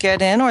for them to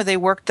get in, or they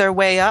worked their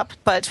way up.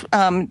 But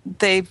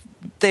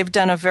they've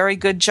done a very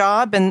good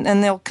job,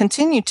 and they'll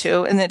continue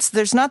to. And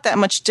there's not that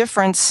much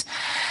difference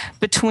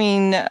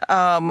between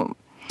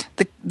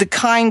the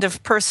kind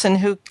of person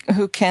who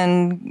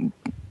can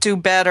do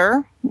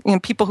better,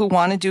 people who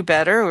want to do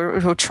better, or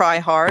who try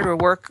hard, or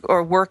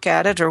work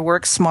at it, or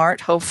work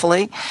smart,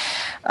 hopefully,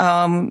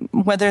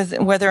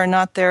 whether or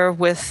not they're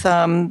with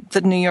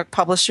the New York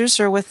publishers,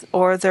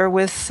 or they're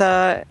with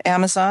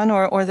Amazon,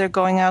 or they're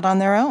going out on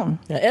their own.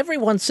 Now,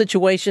 everyone's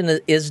situation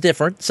is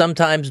different,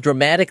 sometimes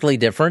dramatically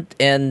different,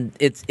 and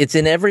it's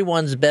in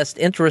everyone's best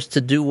interest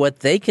to do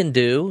what they can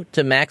do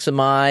to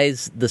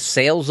maximize the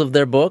sales of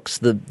their books,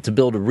 to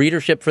build a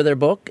readership for their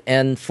book.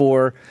 And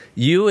for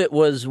you, it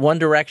was one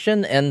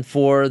direction, and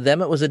for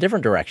them, it was a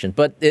different direction.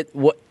 But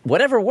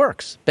whatever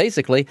works,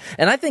 basically.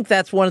 And I think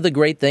that's one of the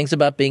great things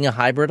about being a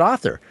hybrid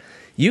author.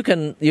 You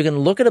can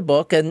look at a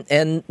book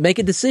and make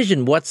a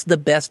decision. What's the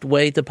best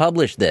way to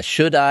publish this?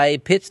 Should I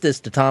pitch this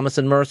to Thomas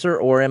and Mercer,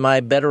 or am I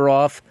better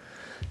off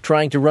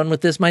trying to run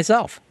with this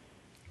myself?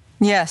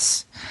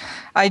 Yes.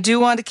 I do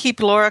want to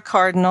keep Laura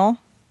Cardinal,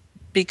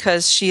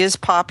 because she is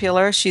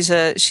popular. She's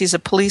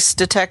a police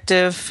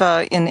detective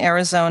in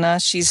Arizona.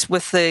 She's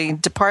with the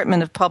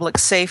Department of Public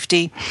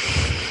Safety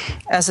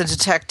as a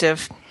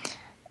detective.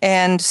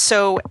 And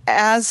so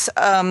as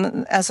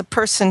a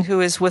person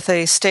who is with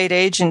a state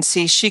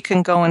agency, she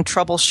can go and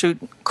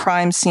troubleshoot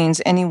crime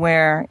scenes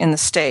anywhere in the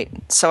state.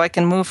 So I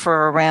can move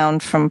her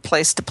around from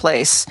place to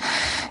place.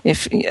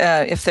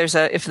 If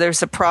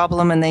there's a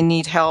problem and they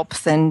need help,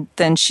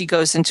 then she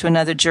goes into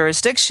another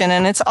jurisdiction.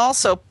 And it's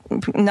also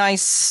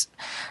nice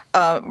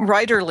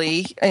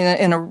writerly,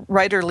 in a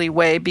writerly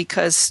way,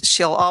 because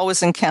she'll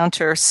always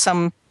encounter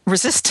some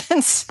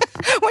resistance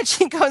when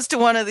she goes to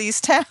one of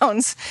these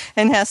towns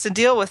and has to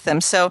deal with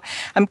them. So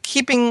I'm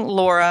keeping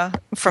Laura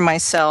for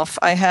myself.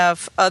 I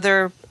have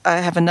another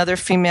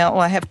female.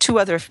 Well, I have two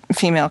other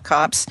female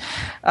cops.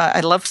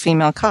 I love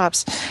female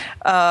cops,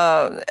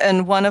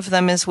 and one of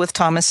them is with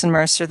Thomas and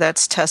Mercer.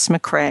 That's Tess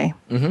McRae.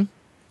 Mm-hmm.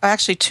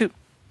 Actually, two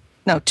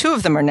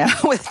of them are now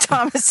with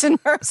Thomas and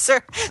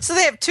Mercer. So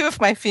they have two of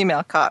my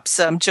female cops,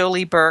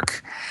 Jolie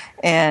Burke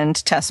and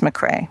Tess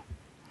McRae.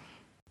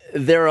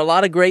 There are a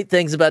lot of great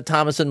things about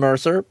Thomas and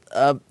Mercer.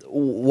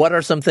 What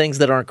are some things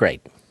that aren't great?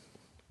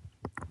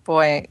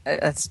 Boy,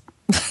 that's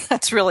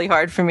really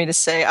hard for me to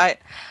say.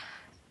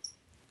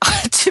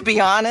 To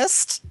be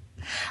honest,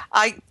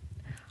 I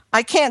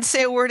can't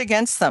say a word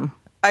against them.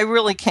 I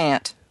really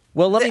can't.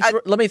 Well,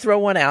 let me throw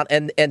one out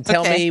and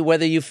tell me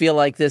whether you feel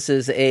like this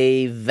is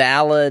a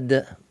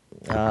valid,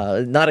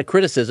 not a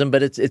criticism,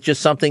 but it's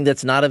just something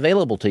that's not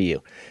available to you.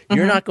 Mm-hmm.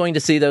 You're not going to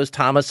see those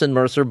Thomas and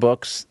Mercer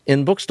books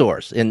in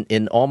bookstores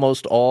in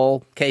almost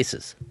all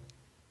cases.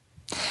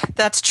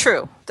 That's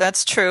true.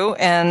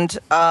 And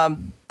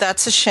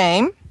that's a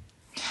shame.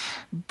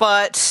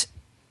 But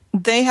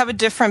they have a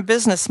different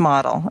business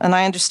model, and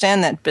I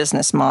understand that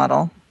business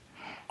model.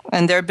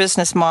 And their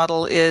business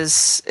model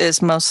is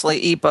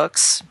mostly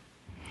ebooks.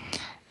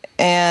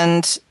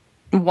 And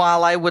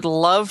while I would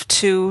love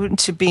to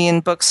be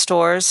in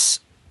bookstores,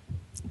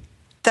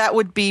 that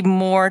would be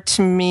more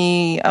to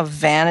me a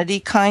vanity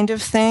kind of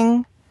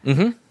thing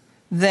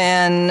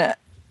than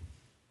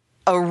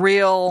a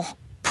real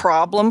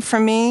problem for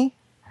me,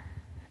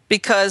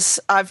 because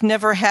I've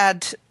never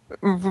had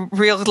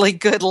really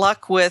good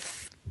luck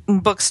with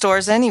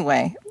bookstores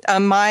anyway.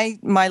 My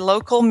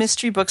local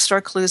mystery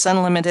bookstore, Clues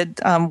Unlimited,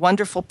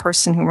 wonderful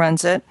person who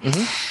runs it,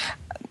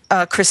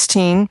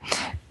 Christine.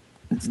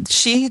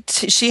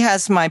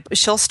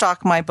 she'll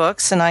stock my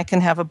books, and I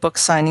can have a book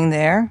signing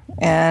there,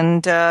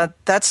 and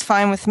that's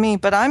fine with me.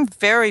 But I'm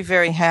very,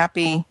 very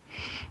happy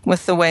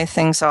with the way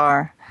things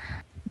are.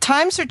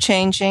 Times are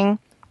changing.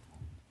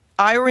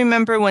 I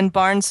remember when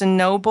Barnes and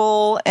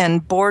Noble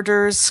and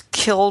Borders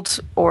killed,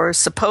 or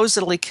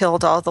supposedly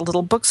killed, all the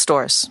little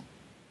bookstores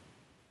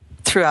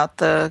throughout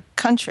the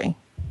country.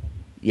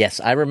 Yes,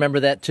 I remember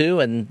that too,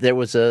 and there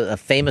was a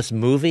famous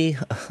movie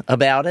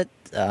about it.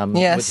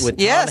 Yes. With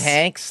Tom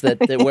Hanks,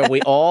 where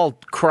we all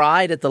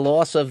cried at the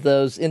loss of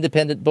those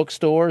independent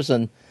bookstores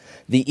and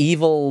the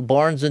evil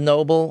Barnes and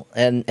Noble,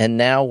 and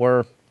now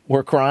we're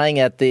crying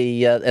at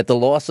the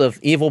loss of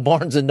evil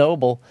Barnes and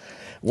Noble,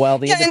 while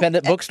the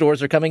independent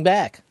bookstores are coming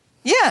back.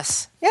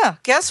 Yes, yeah.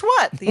 Guess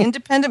what? The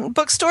independent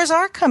bookstores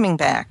are coming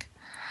back,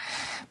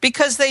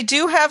 because they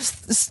do have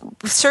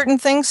certain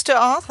things to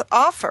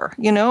offer.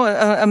 You know,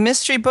 a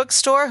mystery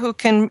bookstore who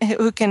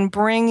can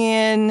bring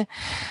in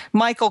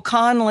Michael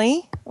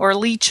Connelly or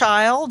Lee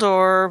Child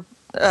or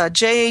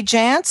J.A.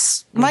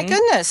 Jance. My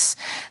goodness,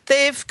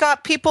 they've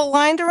got people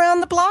lined around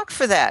the block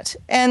for that,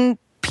 and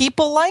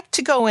people like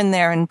to go in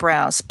there and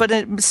browse.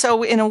 But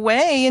so in a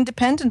way,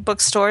 independent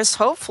bookstores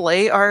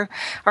hopefully are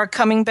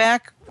coming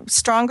back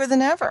stronger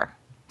than ever.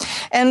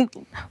 And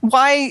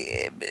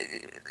why?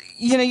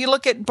 You know, you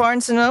look at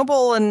Barnes and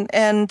Noble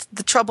and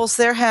the troubles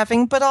they're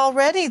having, but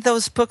already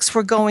those books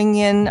were going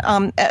in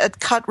at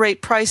cut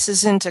rate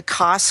prices into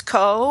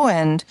Costco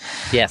and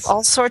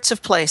all sorts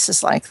of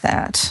places like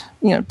that.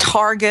 You know,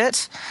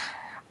 Target.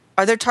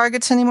 Are there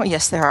Targets anymore?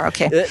 Yes, there are.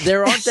 Okay,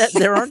 there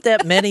aren't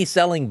that many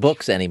selling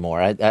books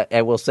anymore.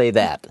 I will say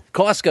that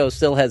Costco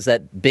still has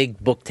that big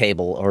book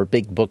table or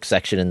big book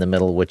section in the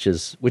middle, which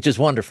is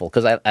wonderful,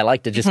 because I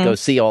like to just go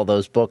see all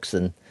those books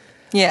and.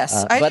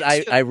 Yes, but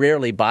I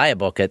rarely buy a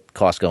book at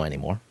Costco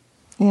anymore.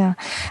 Yeah,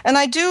 and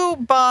I do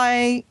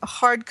buy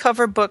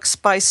hardcover books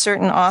by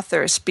certain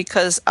authors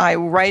because I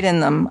write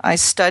in them. I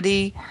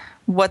study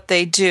what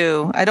they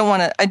do. I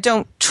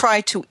don't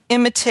try to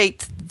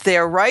imitate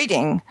their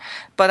writing,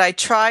 but I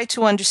try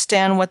to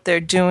understand what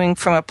they're doing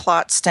from a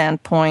plot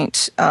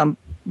standpoint.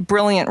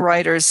 Brilliant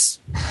writers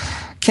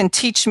can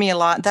teach me a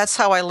lot. That's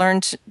how I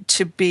learned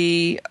to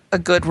be a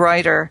good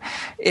writer.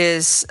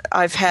 Is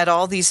I've had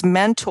all these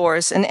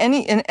mentors, and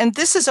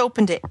this is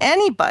open to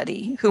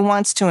anybody who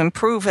wants to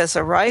improve as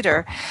a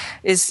writer.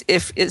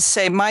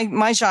 Say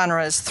my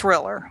genre is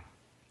thriller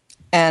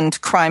and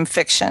crime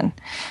fiction,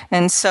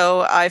 and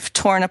so I've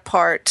torn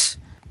apart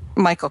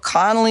Michael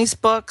Connelly's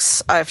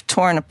books. I've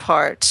torn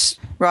apart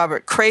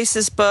Robert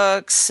Crace's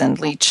books and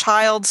Lee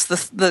Child's.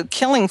 The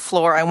Killing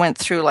Floor I went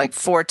through like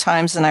 4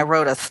 times, and I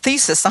wrote a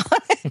thesis on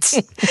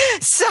it.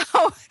 So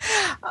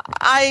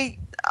I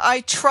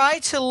try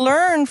to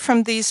learn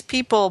from these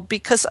people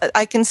because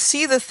I can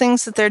see the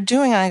things that they're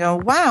doing, and I go,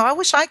 wow, I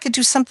wish I could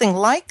do something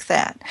like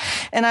that.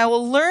 And I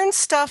will learn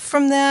stuff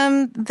from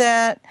them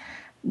that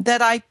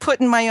I put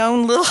in my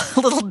own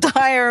little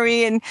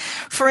diary. And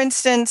for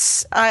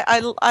instance,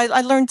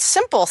 I learned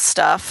simple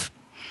stuff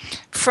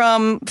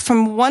from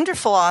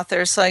wonderful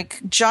authors. Like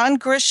John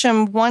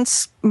Grisham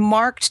once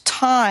marked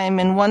time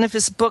in one of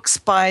his books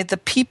by the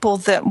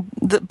people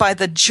by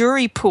the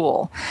jury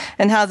pool,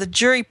 and how the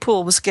jury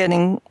pool was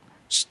getting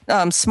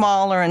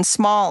smaller and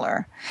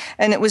smaller.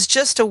 And it was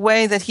just a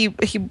way that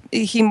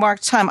he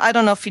marked time. I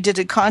don't know if he did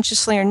it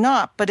consciously or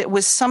not, but it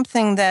was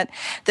something that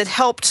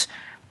helped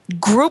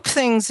group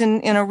things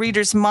in a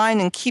reader's mind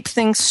and keep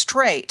things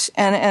straight.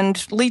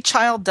 And Lee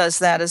Child does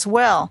that as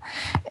well.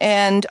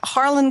 And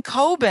Harlan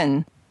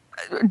Coben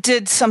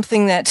did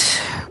something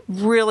that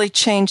really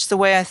changed the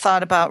way I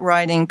thought about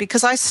writing,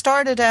 because I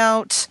started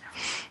out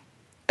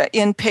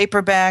in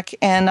paperback,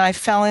 and I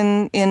fell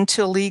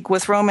into a league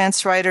with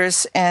romance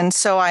writers, and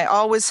so I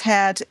always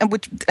had,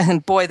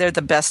 and boy, they're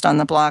the best on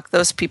the block.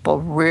 Those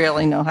people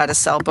really know how to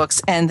sell books,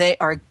 and they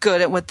are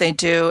good at what they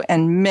do,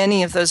 and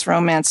many of those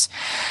romance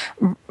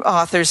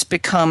authors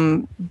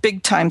become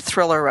big-time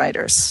thriller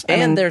writers.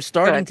 And they're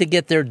starting to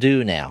get their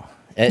due now,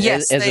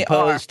 as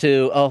opposed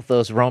to,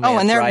 those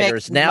romance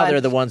writers. Now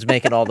they're the ones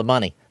making all the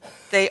money.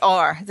 They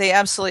are. They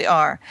absolutely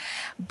are.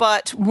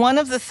 But one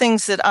of the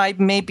things that I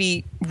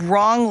maybe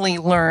wrongly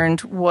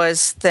learned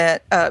was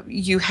that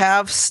you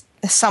have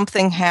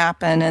something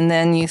happen, and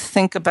then you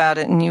think about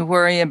it, and you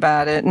worry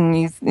about it, and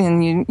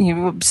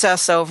you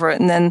obsess over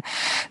it, and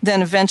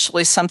then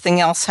eventually something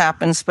else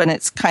happens, but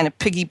it's kind of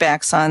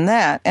piggybacks on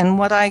that. And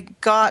what I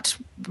got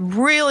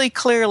really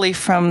clearly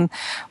from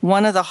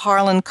one of the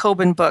Harlan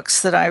Coben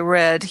books that I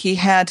read, he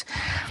had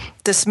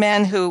this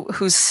man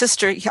whose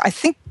sister,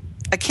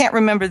 I can't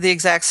remember the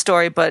exact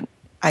story, but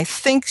I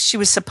think she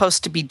was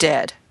supposed to be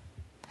dead.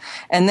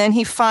 And then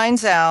he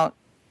finds out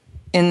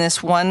in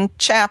this one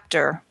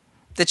chapter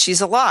that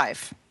she's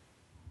alive.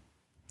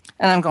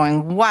 And I'm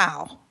going,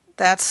 wow,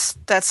 that's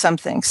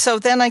something. So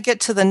then I get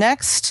to the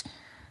next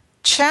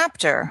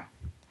chapter,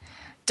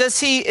 Is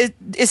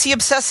he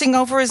obsessing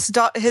over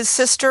his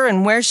sister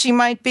and where she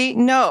might be?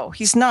 No,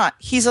 he's not.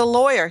 He's a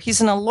lawyer. He's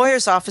in a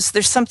lawyer's office.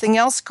 There's something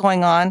else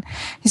going on.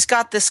 He's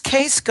got this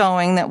case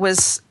going that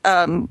was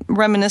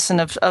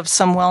reminiscent of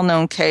some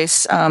well-known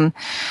case, Bad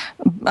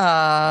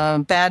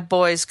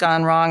Boys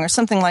Gone Wrong or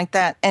something like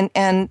that.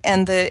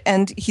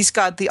 And he's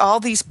got all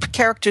these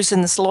characters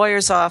in this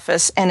lawyer's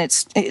office, and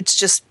it's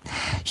just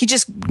he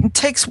just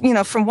takes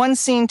from one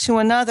scene to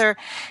another.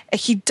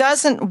 He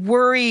doesn't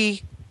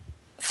worry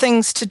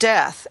things to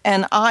death,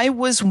 and I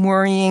was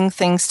worrying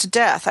things to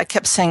death. I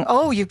kept saying,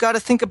 "Oh, you've got to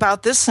think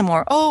about this some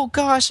more. Oh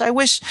gosh, I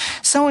wish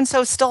so and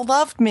so still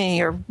loved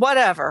me, or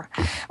whatever."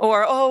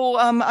 Or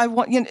I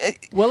want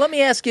Well, let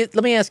me ask you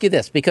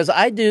this, because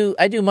I do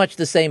much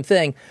the same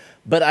thing,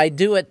 but I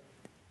do it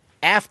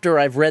after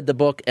I've read the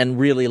book and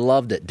really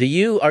loved it.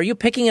 Are you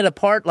picking it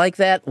apart like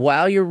that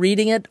while you're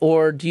reading it,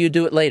 or do you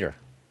do it later?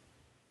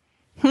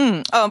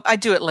 I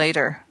do it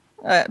later.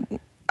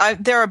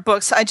 There are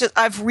books.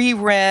 I've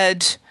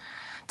reread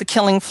The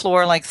Killing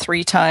Floor like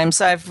 3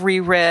 times. I've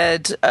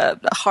reread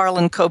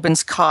Harlan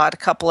Coben's Caught a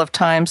couple of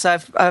times.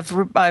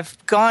 I've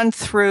gone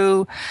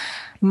through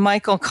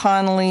Michael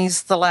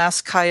Connelly's The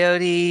Last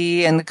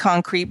Coyote and The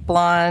Concrete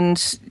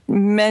Blonde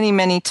many,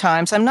 many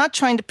times. I'm not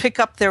trying to pick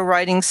up their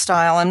writing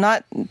style. I'm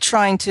not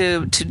trying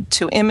to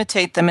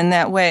imitate them in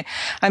that way.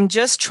 I'm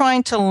just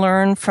trying to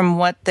learn from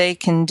what they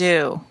can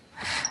do.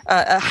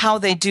 How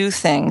they do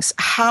things,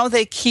 how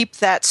they keep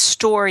that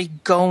story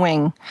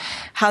going,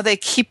 how they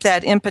keep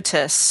that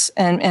impetus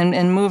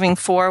and moving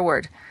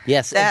forward.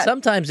 Yes, and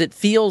sometimes it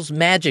feels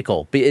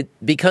magical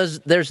because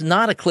there's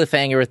not a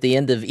cliffhanger at the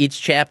end of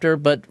each chapter,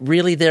 but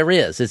really there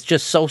is. It's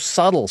just so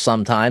subtle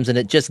sometimes, and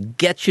it just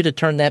gets you to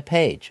turn that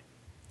page.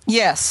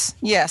 Yes.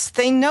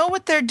 They know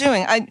what they're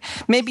doing.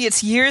 Maybe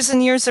it's years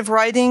and years of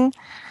writing,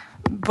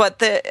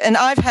 but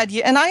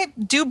I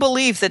do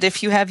believe that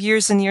if you have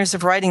years and years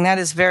of writing, that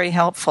is very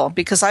helpful,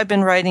 because I've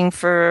been writing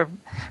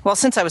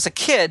since I was a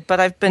kid, but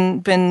I've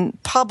been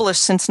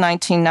published since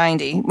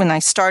 1990, when I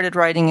started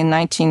writing in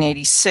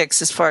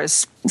 1986, as far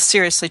as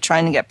seriously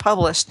trying to get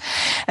published.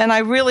 And I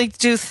really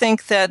do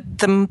think that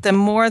the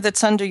more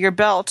that's under your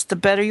belt, the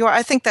better you are.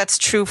 I think that's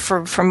true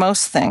for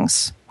most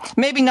things.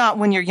 Maybe not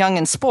when you're young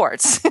in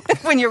sports.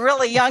 When you're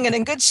really young and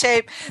in good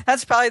shape,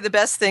 that's probably the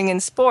best thing in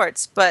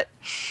sports. But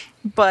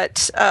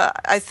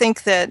I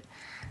think that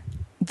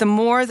the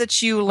more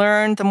that you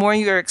learn, the more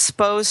you're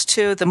exposed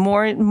to, the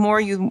more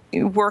you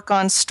work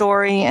on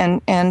story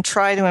and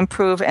try to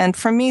improve. And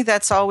for me,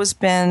 that's always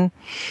been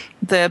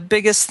the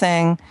biggest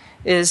thing,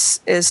 is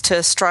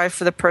to strive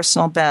for the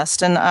personal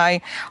best. And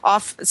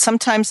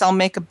sometimes I'll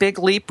make a big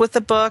leap with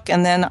the book,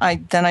 and then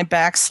I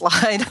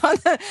backslide on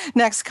the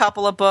next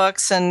couple of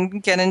books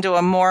and get into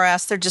a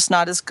morass. They're just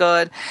not as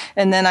good.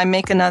 And then I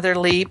make another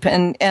leap,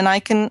 and I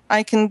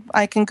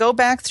can go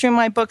back through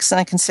my books, and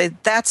I can say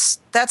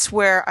that's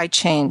where I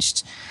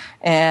changed,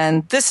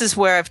 and this is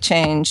where I've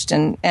changed.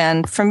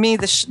 And for me,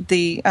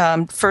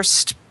 the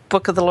first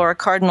book of the Laura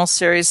Cardinal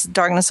series,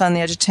 Darkness on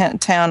the Edge of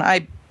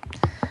Town,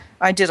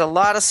 I did a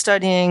lot of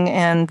studying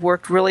and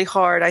worked really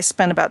hard. I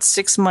spent about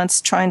 6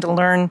 months trying to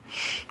learn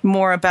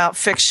more about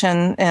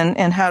fiction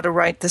and how to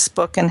write this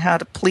book, and how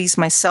to please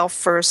myself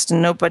first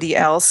and nobody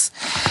else,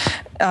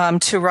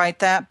 to write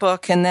that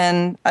book. And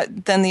then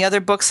the other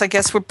books, I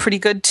guess, were pretty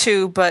good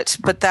too, but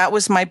that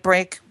was my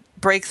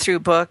breakthrough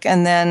book.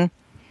 And then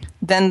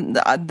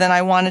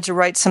I wanted to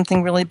write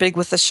something really big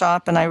with the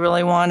shop, and I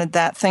really wanted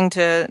that thing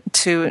to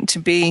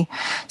be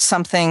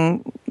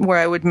something where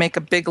I would make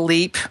a big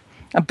leap,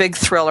 a big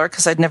thriller,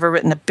 because I'd never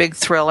written a big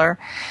thriller,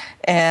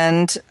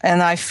 and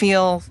I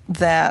feel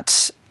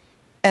that,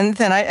 and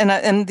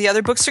the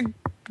other books are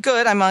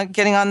good. I'm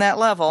getting on that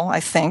level,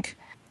 I think.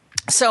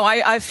 So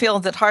I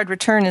feel that Hard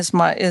Return is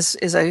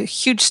a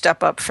huge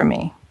step up for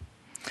me.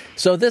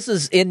 So this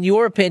is, in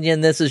your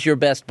opinion, this is your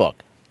best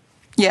book?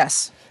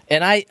 Yes.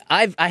 And I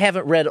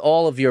haven't read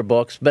all of your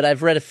books, but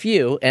I've read a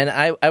few, and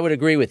I would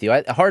agree with you.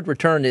 Hard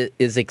Return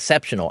is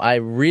exceptional. I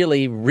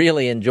really,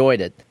 really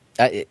enjoyed it.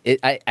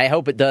 I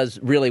hope it does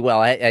really well.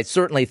 I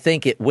certainly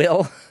think it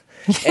will.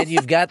 And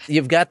you've got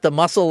the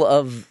muscle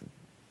of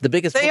the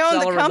biggest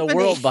bookseller in the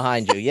world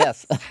behind you.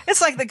 Yes.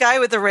 It's like the guy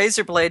with the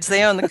razor blades.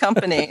 They own the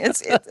company.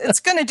 It's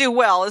going to do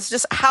well. It's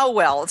just how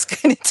well it's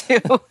going to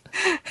do.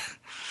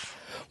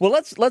 Well,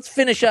 let's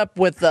finish up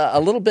with a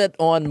little bit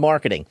on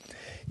marketing.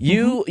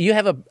 You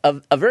have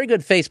a very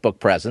good Facebook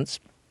presence,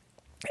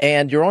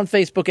 and you're on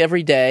Facebook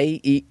every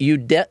day.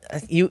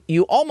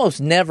 You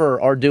almost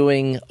never are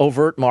doing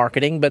overt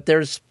marketing, but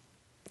there's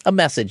a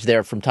message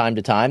there from time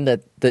to time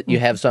that you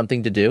have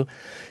something to do.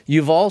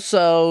 You've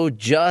also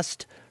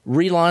just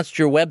relaunched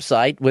your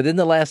website within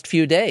the last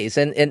few days,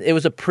 and it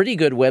was a pretty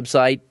good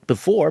website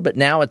before, but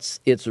now it's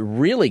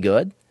really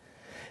good.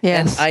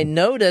 Yes. And I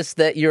noticed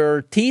that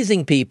you're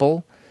teasing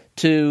people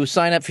to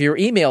sign up for your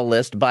email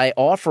list by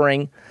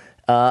offering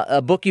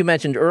a book you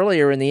mentioned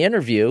earlier in the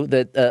interview,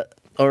 that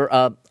or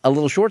a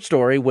little short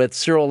story with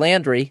Cyril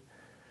Landry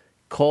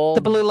called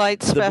The Blue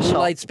Light Special. The Blue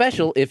Light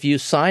Special. If you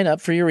sign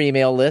up for your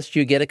email list,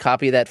 you get a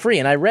copy of that free.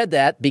 And I read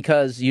that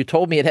because you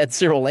told me it had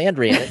Cyril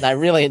Landry in it, and I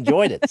really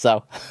enjoyed it.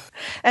 So,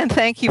 and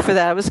thank you for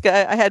that.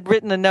 I had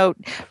written a note.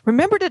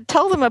 Remember to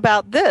tell them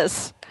about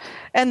this.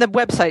 And the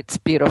website's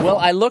beautiful. Well,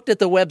 I looked at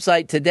the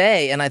website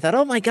today, and I thought,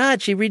 oh, my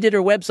God, she redid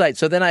her website.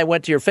 So then I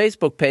went to your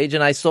Facebook page,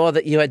 and I saw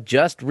that you had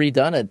just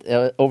redone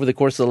it over the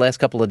course of the last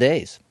couple of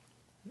days.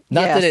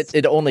 Not that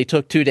it only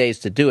took 2 days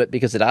to do it,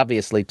 because it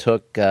obviously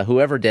took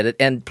whoever did it.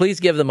 And please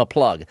give them a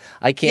plug.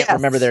 I can't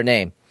remember their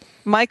name.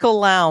 Michael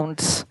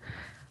Lowndes.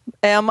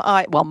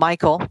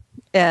 Michael.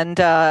 And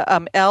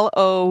Lowndes.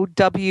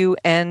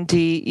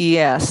 He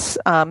has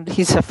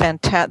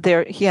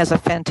a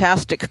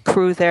fantastic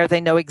crew there. They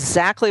know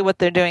exactly what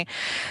they're doing.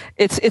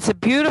 It's a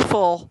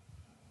beautiful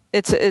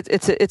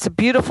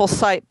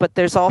site, but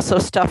there's also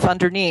stuff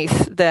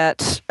underneath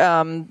that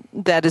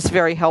is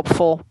very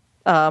helpful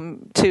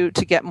to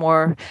get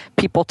more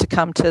people to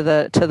come to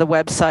the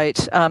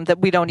website that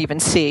we don't even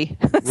see.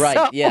 Right.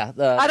 So, yeah.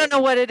 I don't know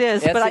what it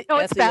is, but I know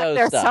it's back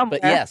there stuff, somewhere.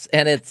 But yes,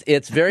 and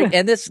it's very.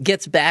 And this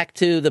gets back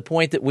to the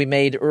point that we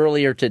made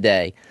earlier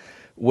today,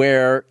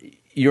 where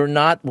you're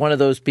not one of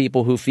those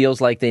people who feels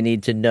like they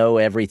need to know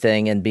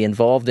everything and be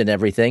involved in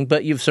everything,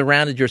 but you've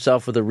surrounded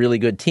yourself with a really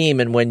good team.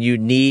 And when you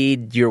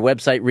need your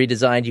website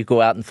redesigned, you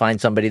go out and find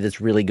somebody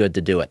that's really good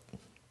to do it.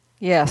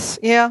 Yes.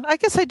 Yeah. I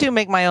guess I do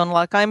make my own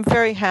luck. I'm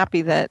very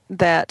happy that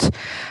there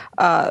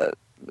are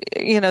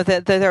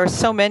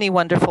so many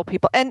wonderful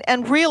people.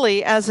 And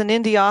really, as an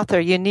indie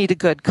author, you need a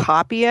good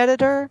copy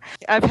editor.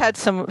 I've had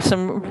some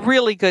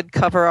really good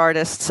cover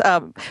artists.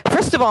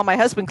 First of all, my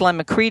husband, Glenn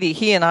McCready,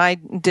 he and I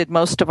did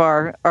most of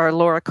our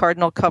Laura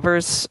Cardinal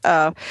covers.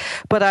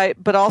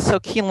 But also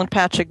Keelan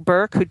Patrick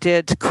Burke, who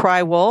did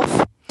Cry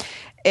Wolf,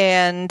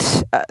 and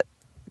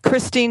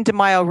Christine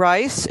DeMaio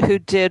Rice, who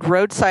did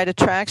Roadside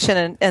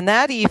Attraction, and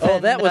that even... Oh,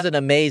 that was an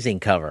amazing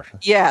cover.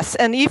 Yes,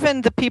 and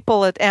even the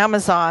people at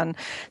Amazon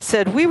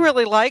said, we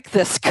really like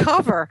this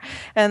cover,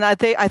 and I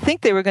think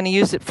they were going to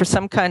use it for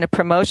some kind of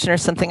promotion or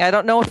something. I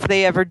don't know if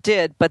they ever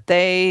did, but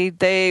they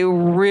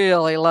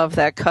really love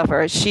that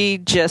cover. I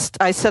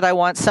said, I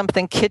want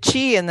something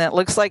kitschy and that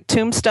looks like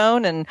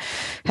Tombstone and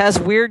has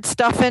weird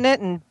stuff in it,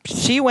 and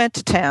she went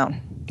to town.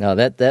 No,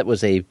 that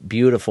was a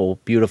beautiful,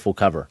 beautiful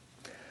cover.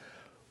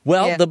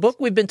 Well, The book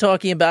we've been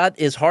talking about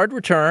is Hard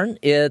Return.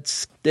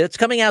 It's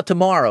coming out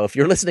tomorrow. If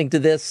you're listening to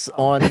this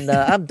on,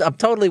 I'm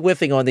totally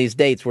whiffing on these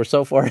dates. We're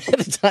so far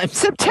ahead of time.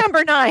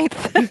 September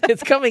 9th.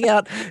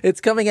 It's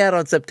coming out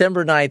on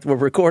September 9th. We're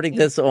recording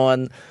this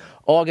on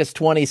August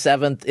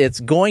 27th. It's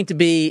going to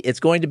be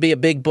a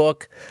big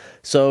book.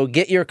 So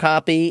get your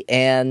copy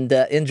and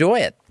enjoy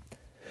it.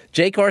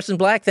 J. Carson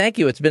Black, thank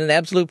you. It's been an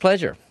absolute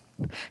pleasure.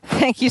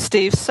 Thank you,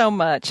 Steve, so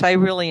much. I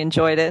really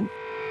enjoyed it.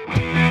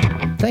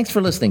 Thanks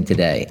for listening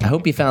today. I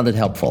hope you found it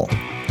helpful.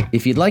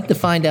 If you'd like to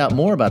find out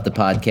more about the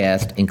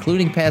podcast,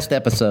 including past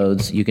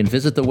episodes, you can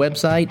visit the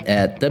website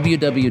at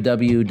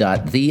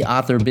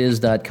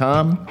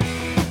www.theauthorbiz.com.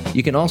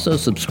 You can also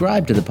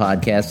subscribe to the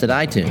podcast at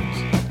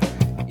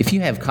iTunes. If you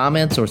have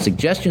comments or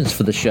suggestions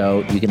for the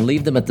show, you can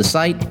leave them at the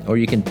site or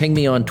you can ping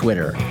me on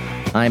Twitter.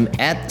 I'm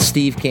at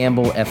Steve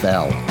Campbell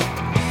FL.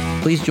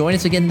 Please join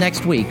us again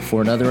next week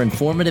for another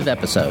informative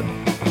episode.